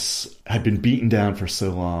class had been beaten down for so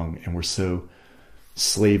long and were so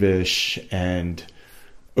slavish and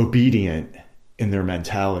obedient in their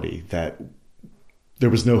mentality that there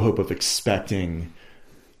was no hope of expecting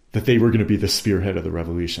that they were going to be the spearhead of the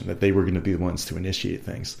revolution, that they were going to be the ones to initiate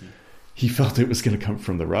things. He felt it was going to come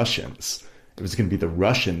from the Russians. It was going to be the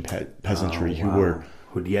Russian peasantry who were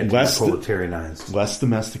less proletarianized, less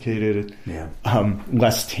domesticated, yeah,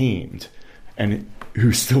 less tamed, and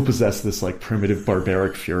who still possessed this primitive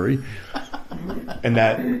barbaric fury. And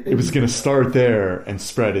that it was going to start there and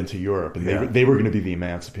spread into Europe. And they were going to be the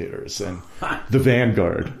emancipators and the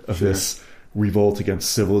vanguard of this revolt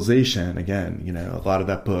against civilization. Again, a lot of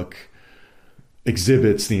that book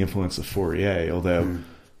exhibits the influence of Fourier, although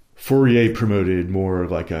Fourier promoted more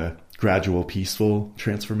like a gradual, peaceful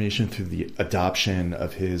transformation through the adoption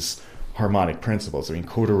of his harmonic principles. I mean,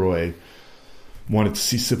 Corduroy wanted to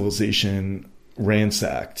see civilization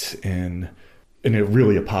ransacked in a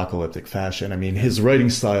really apocalyptic fashion. I mean, his writing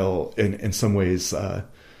style, in some ways,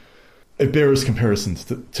 it bears comparisons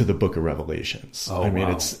to the Book of Revelations.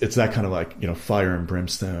 It's that kind of fire and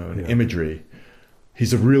brimstone imagery.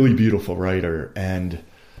 He's a really beautiful writer. And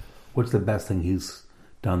what's the best thing he's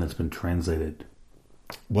done that's been translated?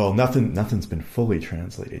 Well, nothing's been fully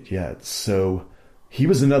translated yet. So he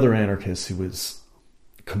was another anarchist who was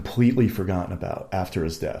completely forgotten about after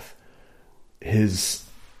his death. His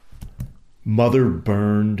mother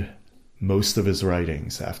burned most of his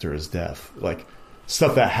writings after his death,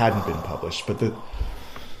 stuff that hadn't been published. But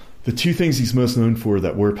The two things he's most known for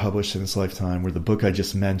that were published in his lifetime were the book I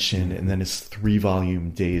just mentioned and then his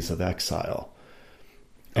 3-volume Days of Exile.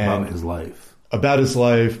 About his life. About his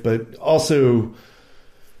life, but also,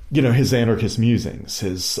 his anarchist musings,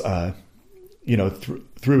 his,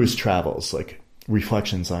 through his travels, like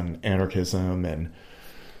reflections on anarchism and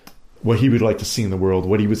what he would like to see in the world,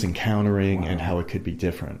 what he was encountering, and how it could be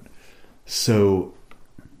different. So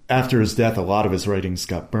after his death, a lot of his writings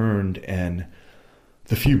got burned, and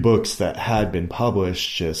the few books that had been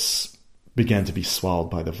published just began to be swallowed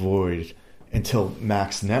by the void until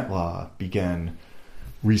Max Nettlau began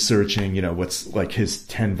researching, what's like his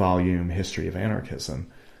 10-volume history of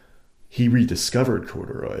anarchism. He rediscovered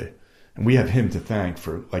corduroy, and we have him to thank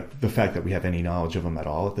for like the fact that we have any knowledge of him at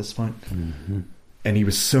all at this point. Mm-hmm. And he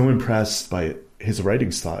was so impressed by his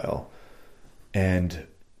writing style and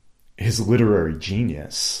his literary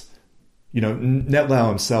genius. Nettlau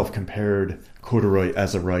himself compared corduroy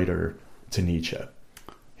as a writer to Nietzsche.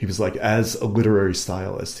 He was like, as a literary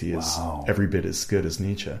stylist, he is every bit as good as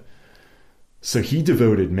Nietzsche. So he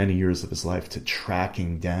devoted many years of his life to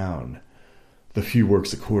tracking down the few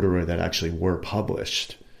works of corduroy that actually were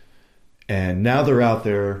published. And now they're out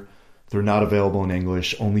there. They're not available in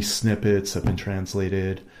English. Only snippets have been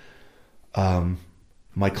translated.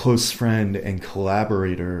 My close friend and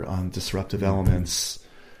collaborator on Disruptive Elements,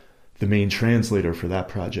 the main translator for that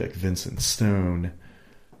project, Vincent Stone,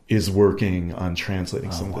 is working on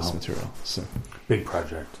translating some of this material. So big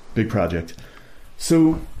project.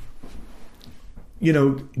 So,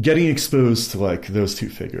 getting exposed to like those two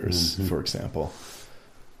figures, for example,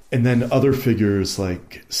 and then other figures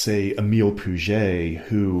like, say, Émile Pouget,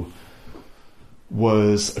 who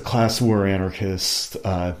was a class war anarchist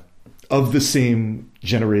of the same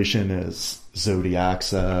generation as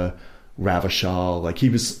Zodiaxa, Ravachol. Like he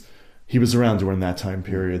was around during that time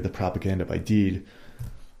period, the propaganda by deed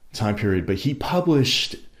time period, but he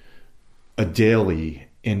published a daily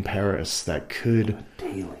in Paris that could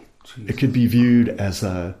be viewed as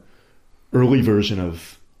a early version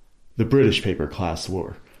of the British paper Class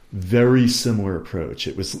War. Very similar approach.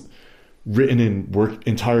 It was written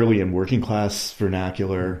entirely in working class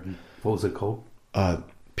vernacular. What was it called?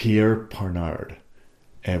 Pierre Parnard,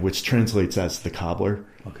 which translates as the cobbler.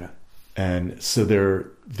 Okay. And so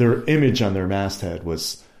their image on their masthead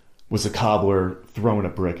was a cobbler throwing a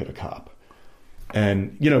brick at a cop.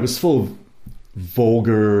 And, it was full of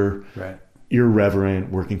vulgar,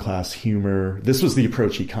 irreverent, working class humor. This was the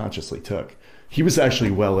approach he consciously took. He was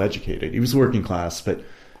actually well educated. He was working class, but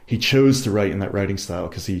he chose to write in that writing style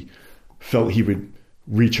because he felt he would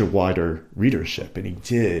reach a wider readership, and he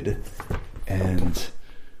did. And,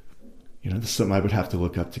 this is something I would have to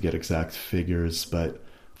look up to get exact figures, but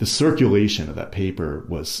the circulation of that paper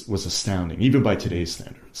was astounding, even by today's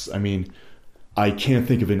standards. I mean, I can't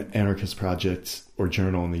think of an anarchist project or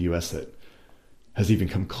journal in the U.S. that has even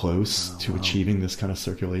come close to achieving this kind of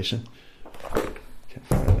circulation. Can't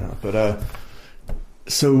find it now. But,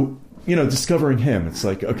 so, discovering him, it's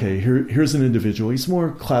like, okay, here's an individual. He's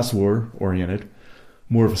more class war oriented,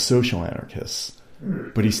 more of a social anarchist,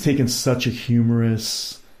 but he's taken such a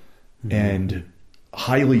humorous and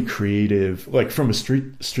highly creative, like from a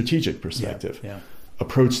strategic perspective,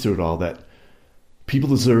 approach to it all that people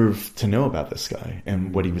deserve to know about this guy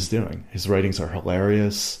and what he was doing. His writings are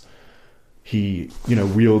hilarious. He,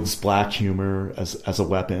 wields black humor as a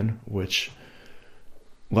weapon, which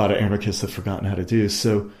a lot of anarchists have forgotten how to do.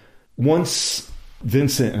 So once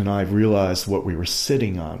Vincent and I realized what we were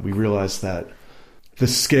sitting on, we realized that the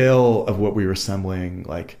scale of what we were assembling,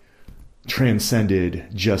 like, transcended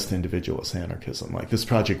just individualist anarchism. Like, this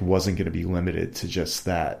project wasn't going to be limited to just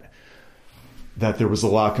that there was a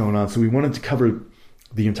lot going on. So we wanted to cover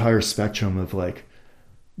the entire spectrum of, like,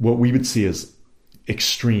 what we would see as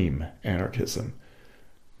extreme anarchism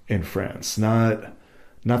in France. Not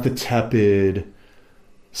the tepid,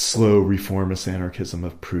 slow reformist anarchism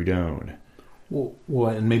of Proudhon. Well,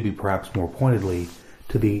 and maybe perhaps more pointedly,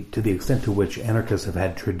 to the extent to which anarchists have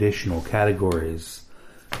had traditional categories,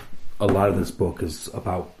 a lot of this book is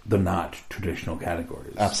about the not traditional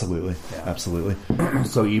categories. Absolutely. Yeah. Absolutely.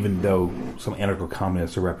 So even though some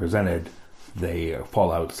anarcho-communists are represented, they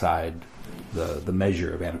fall outside the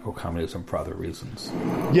measure of anarcho-communism for other reasons.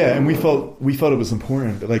 Yeah, and we felt it was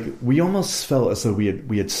important. Like, we almost felt as though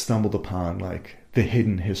we had stumbled upon, like, the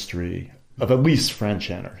hidden history of at least French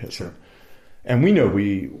anarchism. Sure. And we know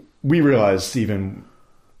we realized even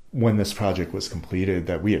when this project was completed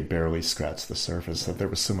that we had barely scratched the surface, that there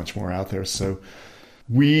was so much more out there. So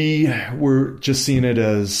we were just seeing it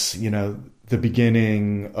as, the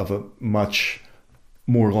beginning of a much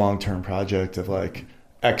more long-term project of, like,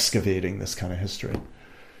 excavating this kind of history.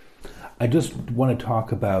 I just want to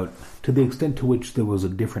talk about, to the extent to which there was a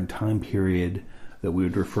different time period that we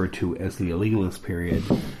would refer to as the illegalist period,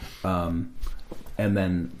 and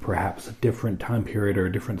then perhaps a different time period or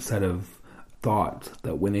a different set of thoughts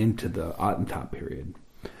that went into the Attentat period.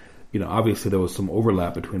 Obviously there was some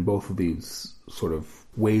overlap between both of these sort of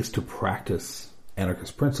ways to practice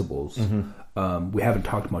anarchist principles. Mm-hmm. We haven't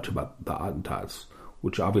talked much about the Attentats,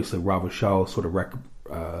 which obviously Ravachol sort of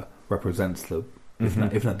represents the,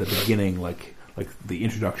 mm-hmm. if not the beginning, like the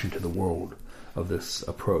introduction to the world of this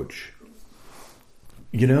approach.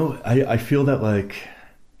 I feel that like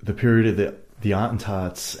the period of the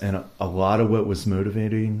Attentats and a lot of what was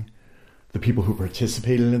motivating the people who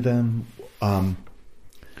participated in them.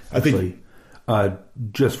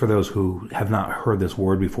 Just for those who have not heard this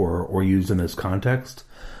word before or used in this context,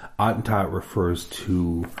 Attentat refers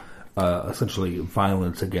to essentially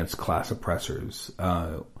violence against class oppressors.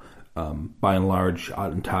 By and large,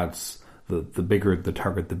 Attentats, the bigger the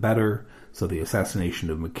target, the better. So the assassination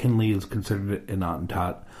of McKinley is considered an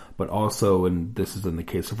attentat, but also, and this is in the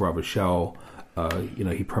case of Ravachol,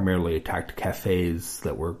 he primarily attacked cafes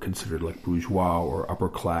that were considered like bourgeois or upper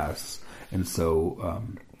class, and so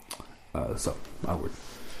onward.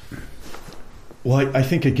 Well, I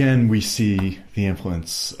think again we see the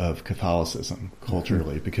influence of Catholicism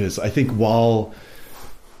culturally, mm-hmm. because I think while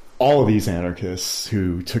all of these anarchists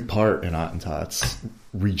who took part in attentats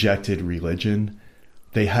rejected religion,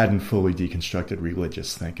 they hadn't fully deconstructed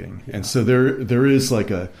religious thinking. Yeah. And so there is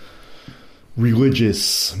like a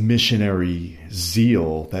religious missionary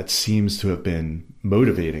zeal that seems to have been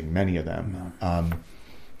motivating many of them.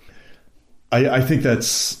 I think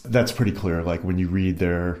that's pretty clear. Like when you read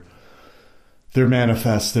their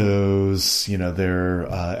manifestos, their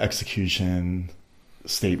execution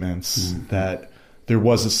statements, mm-hmm. that there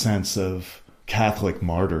was a sense of Catholic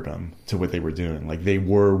martyrdom to what they were doing. Like they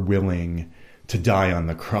were willing to die on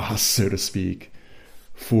the cross, so to speak,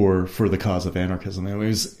 for the cause of anarchism. And it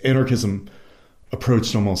was anarchism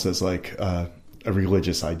approached almost as like a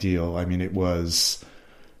religious ideal. I mean, it was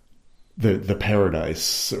the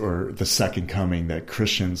paradise or the second coming that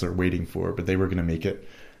Christians are waiting for, but they were going to make it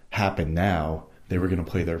happen now. They were going to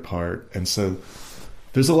play their part. And so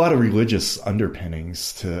there's a lot of religious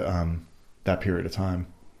underpinnings to that period of time.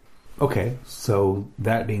 Okay, so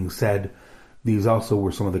that being said, these also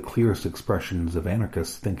were some of the clearest expressions of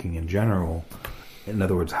anarchist thinking in general. In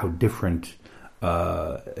other words, how different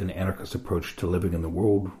an anarchist approach to living in the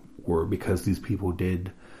world were, because these people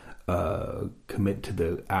did commit to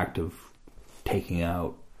the act of taking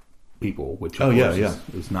out people, which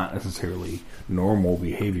is not necessarily normal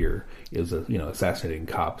behavior. Is assassinating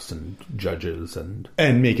cops and judges and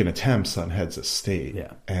making attempts on heads of state.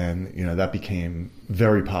 Yeah, and that became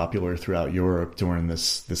very popular throughout Europe during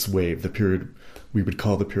this wave, the period we would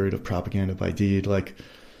call the period of propaganda by deed. Like,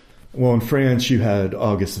 well, in France, you had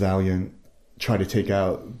Auguste Vaillant try to take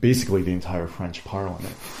out basically the entire French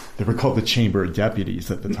Parliament. They were called the Chamber of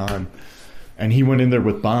Deputies at the time. And he went in there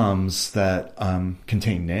with bombs that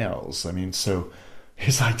contained nails. I mean, so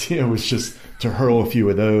his idea was just to hurl a few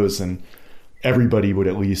of those and everybody would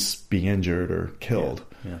at least be injured or killed.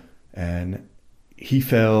 Yeah. And he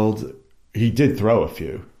failed. He did throw a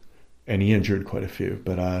few and he injured quite a few,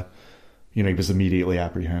 but he was immediately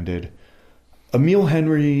apprehended. Emile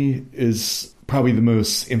Henry is probably the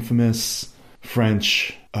most infamous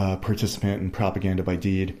French participant in propaganda by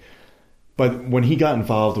deed. But when he got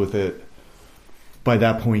involved with it, by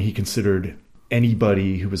that point, he considered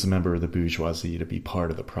anybody who was a member of the bourgeoisie to be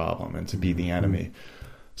part of the problem and to be the enemy. Mm-hmm.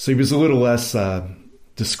 So he was a little less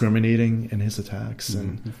discriminating in his attacks.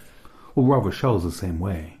 Mm-hmm. And well, Ravachol is the same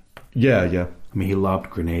way. Yeah. I mean, he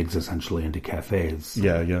lobbed grenades essentially into cafes.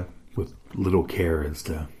 Yeah. With little care as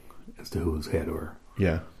to who was hit or...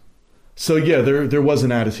 Yeah. So yeah, there was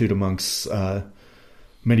an attitude amongst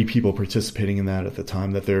many people participating in that at the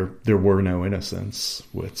time that there were no innocents,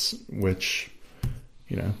 which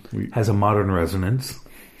has a modern resonance.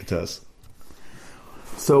 It does.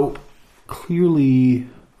 So clearly,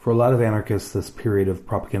 for a lot of anarchists, this period of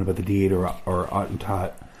propaganda by the deed or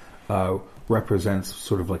attentat represents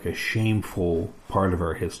sort of like a shameful part of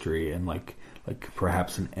our history, and like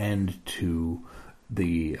perhaps an end to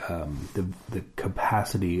the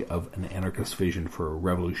capacity of an anarchist vision for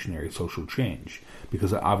revolutionary social change,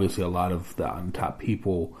 because obviously a lot of the attentat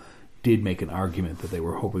people did make an argument that they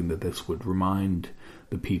were hoping that this would remind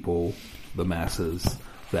the people, the masses,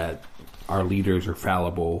 that our leaders are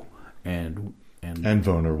fallible and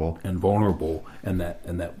vulnerable, and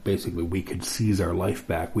that basically we could seize our life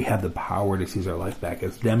back. We have the power to seize our life back,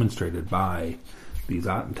 as demonstrated by these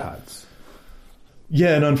attentats.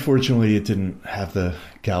 Yeah, and unfortunately it didn't have the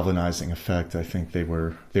galvanizing effect I think they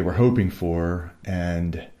were hoping for.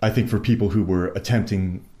 And I think for people who were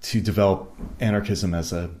attempting to develop anarchism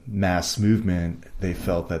as a mass movement, they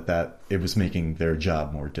felt that it was making their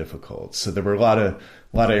job more difficult. So there were a lot of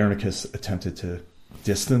anarchists attempted to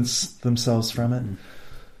distance themselves from it.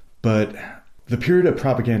 But the period of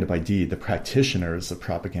propaganda by deed, the practitioners of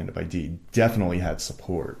propaganda by deed definitely had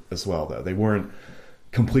support as well, though. They weren't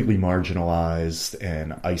completely marginalized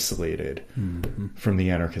and isolated from the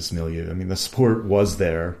anarchist milieu. I mean, the support was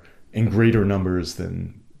there in greater numbers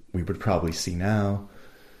than we would probably see now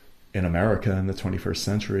in America in the 21st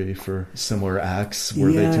century for similar acts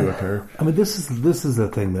were they to occur. I mean, this is the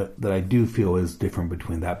thing that I do feel is different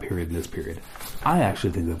between that period and this period. I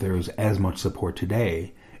actually think that there is as much support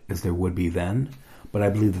today as there would be then, but I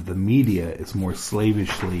believe that the media is more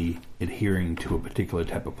slavishly adhering to a particular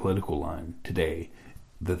type of political line today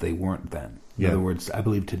that they weren't then. In other words, I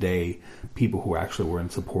believe today people who actually were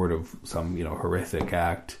in support of some horrific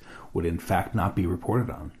act would in fact not be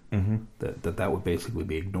reported on. That would basically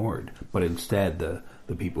be ignored. But instead, the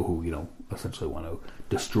people who essentially want to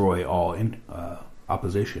destroy all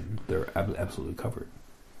opposition, they're absolutely covered.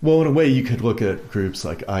 Well, in a way, you could look at groups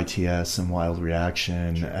like ITS and Wild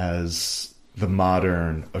Reaction as the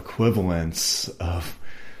modern equivalents of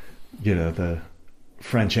the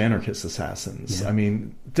French anarchist assassins. I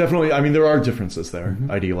mean, definitely, there are differences there,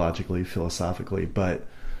 ideologically, philosophically, but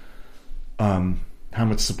how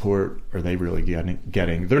much support are they really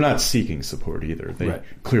getting? They're not seeking support either. They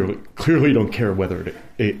clearly don't care whether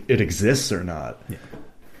it exists or not. Yeah.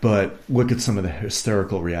 But look at some of the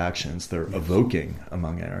hysterical reactions they're evoking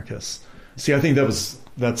among anarchists. See, I think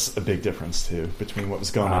that's a big difference, too, between what was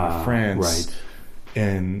going on in France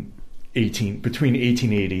and between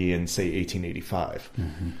 1880 and, say, 1885.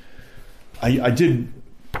 I did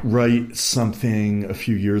write something a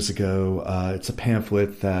few years ago. It's a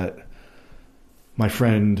pamphlet that my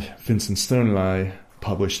friend Vincent Stone and I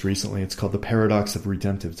published recently. It's called The Paradox of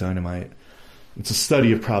Redemptive Dynamite. It's a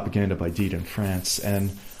study of propaganda by deed in France.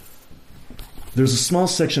 And there's a small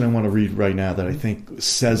section I want to read right now that I think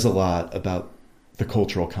says a lot about the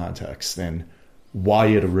cultural context and why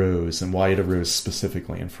it arose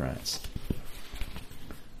specifically in France.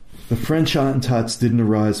 The French attentates didn't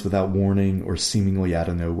arise without warning or seemingly out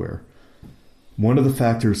of nowhere. One of the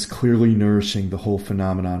factors clearly nourishing the whole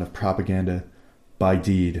phenomenon of propaganda by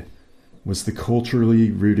deed was the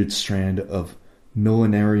culturally rooted strand of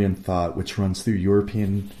millenarian thought which runs through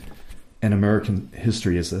European and American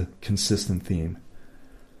history as a consistent theme.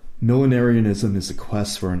 Millenarianism is a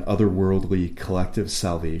quest for an otherworldly collective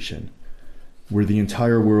salvation, where the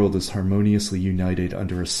entire world is harmoniously united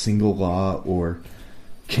under a single law or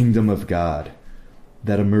kingdom of God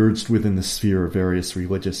that emerged within the sphere of various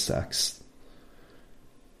religious sects.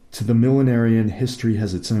 To the millenarian, history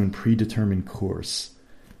has its own predetermined course,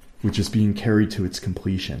 which is being carried to its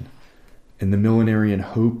completion, and the millenarian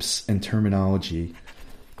hopes and terminology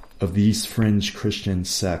of these fringe Christian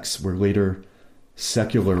sects were later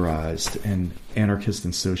secularized in anarchist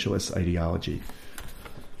and socialist ideology.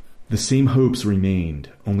 The same hopes remained,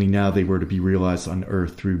 only now they were to be realized on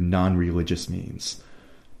earth through non-religious means,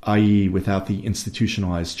 i.e. without the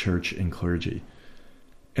institutionalized church and clergy.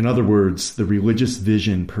 In other words, the religious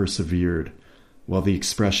vision persevered, while the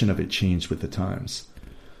expression of it changed with the times.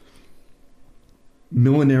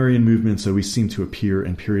 Millenarian movements always seem to appear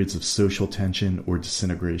in periods of social tension or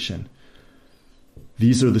disintegration.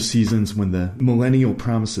 These are the seasons when the millennial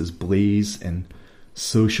promises blaze and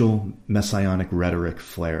social messianic rhetoric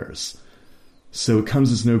flares. So it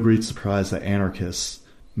comes as no great surprise that anarchists,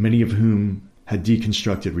 many of whom had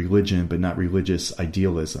deconstructed religion but not religious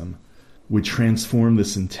idealism, would transform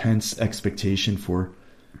this intense expectation for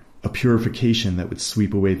a purification that would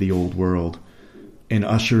sweep away the old world and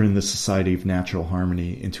usher in the society of natural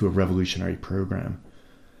harmony into a revolutionary program.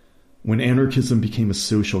 When anarchism became a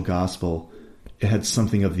social gospel, it had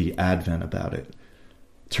something of the Advent about it,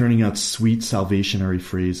 turning out sweet salvationary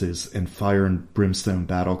phrases and fire and brimstone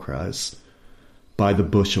battle cries by the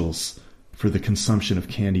bushels for the consumption of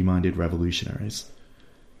candy-minded revolutionaries.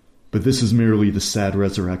 But this is merely the sad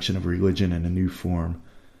resurrection of religion in a new form,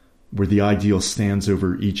 where the ideal stands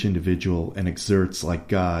over each individual and exerts, like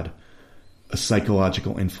God, a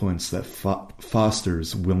psychological influence that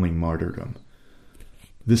fosters willing martyrdom.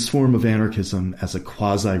 This form of anarchism as a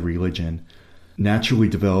quasi-religion naturally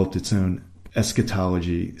developed its own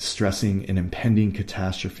eschatology, stressing an impending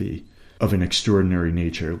catastrophe of an extraordinary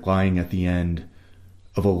nature lying at the end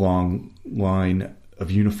of a long line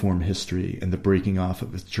of uniform history and the breaking off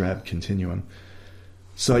of its drab continuum.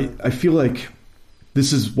 So I feel like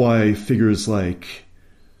This is why figures like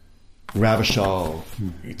Ravachol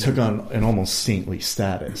took on an almost saintly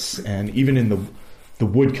status. And even in the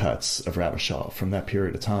woodcuts of Ravachol from that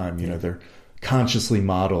period of time, they're consciously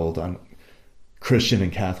modeled on Christian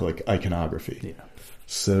and Catholic iconography. Yeah.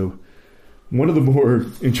 So one of the more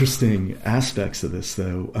interesting aspects of this,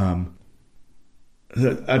 though,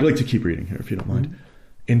 I'd like to keep reading here, if you don't mind.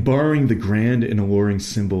 In borrowing the grand and alluring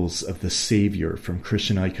symbols of the Savior from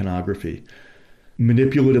Christian iconography,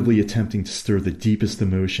 manipulatively attempting to stir the deepest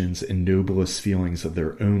emotions and noblest feelings of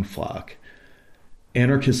their own flock,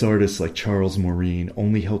 anarchist artists like Charles Maureen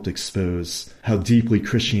only helped expose how deeply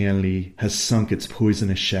Christianity has sunk its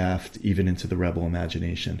poisonous shaft even into the rebel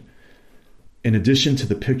imagination. In addition to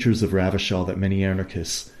the pictures of Ravachol that many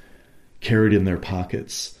anarchists carried in their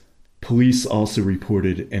pockets, police also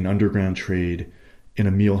reported an underground trade in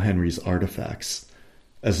Emile Henry's artifacts,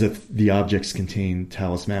 as if the objects contained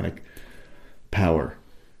talismanic power.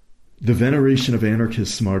 The veneration of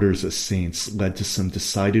anarchist martyrs as saints led to some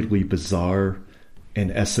decidedly bizarre and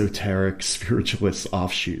esoteric spiritualist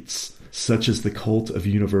offshoots, such as the cult of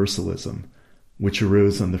universalism, which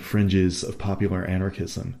arose on the fringes of popular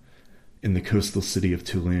anarchism in the coastal city of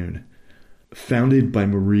Toulon. Founded by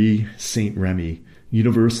Marie Saint Remy,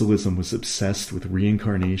 universalism was obsessed with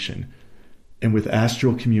reincarnation and with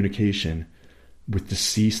astral communication with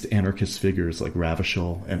deceased anarchist figures like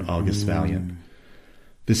Ravachol and Auguste Valiant.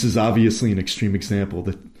 This is obviously an extreme example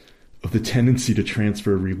of the tendency to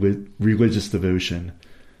transfer religious devotion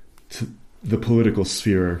to the political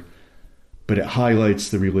sphere, but it highlights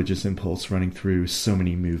the religious impulse running through so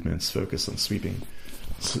many movements focused on sweeping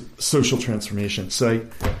social transformation. So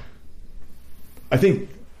I think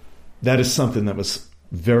that is something that was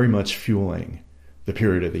very much fueling the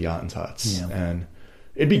period of the Attentats. Yeah. And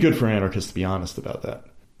it'd be good for anarchists to be honest about that.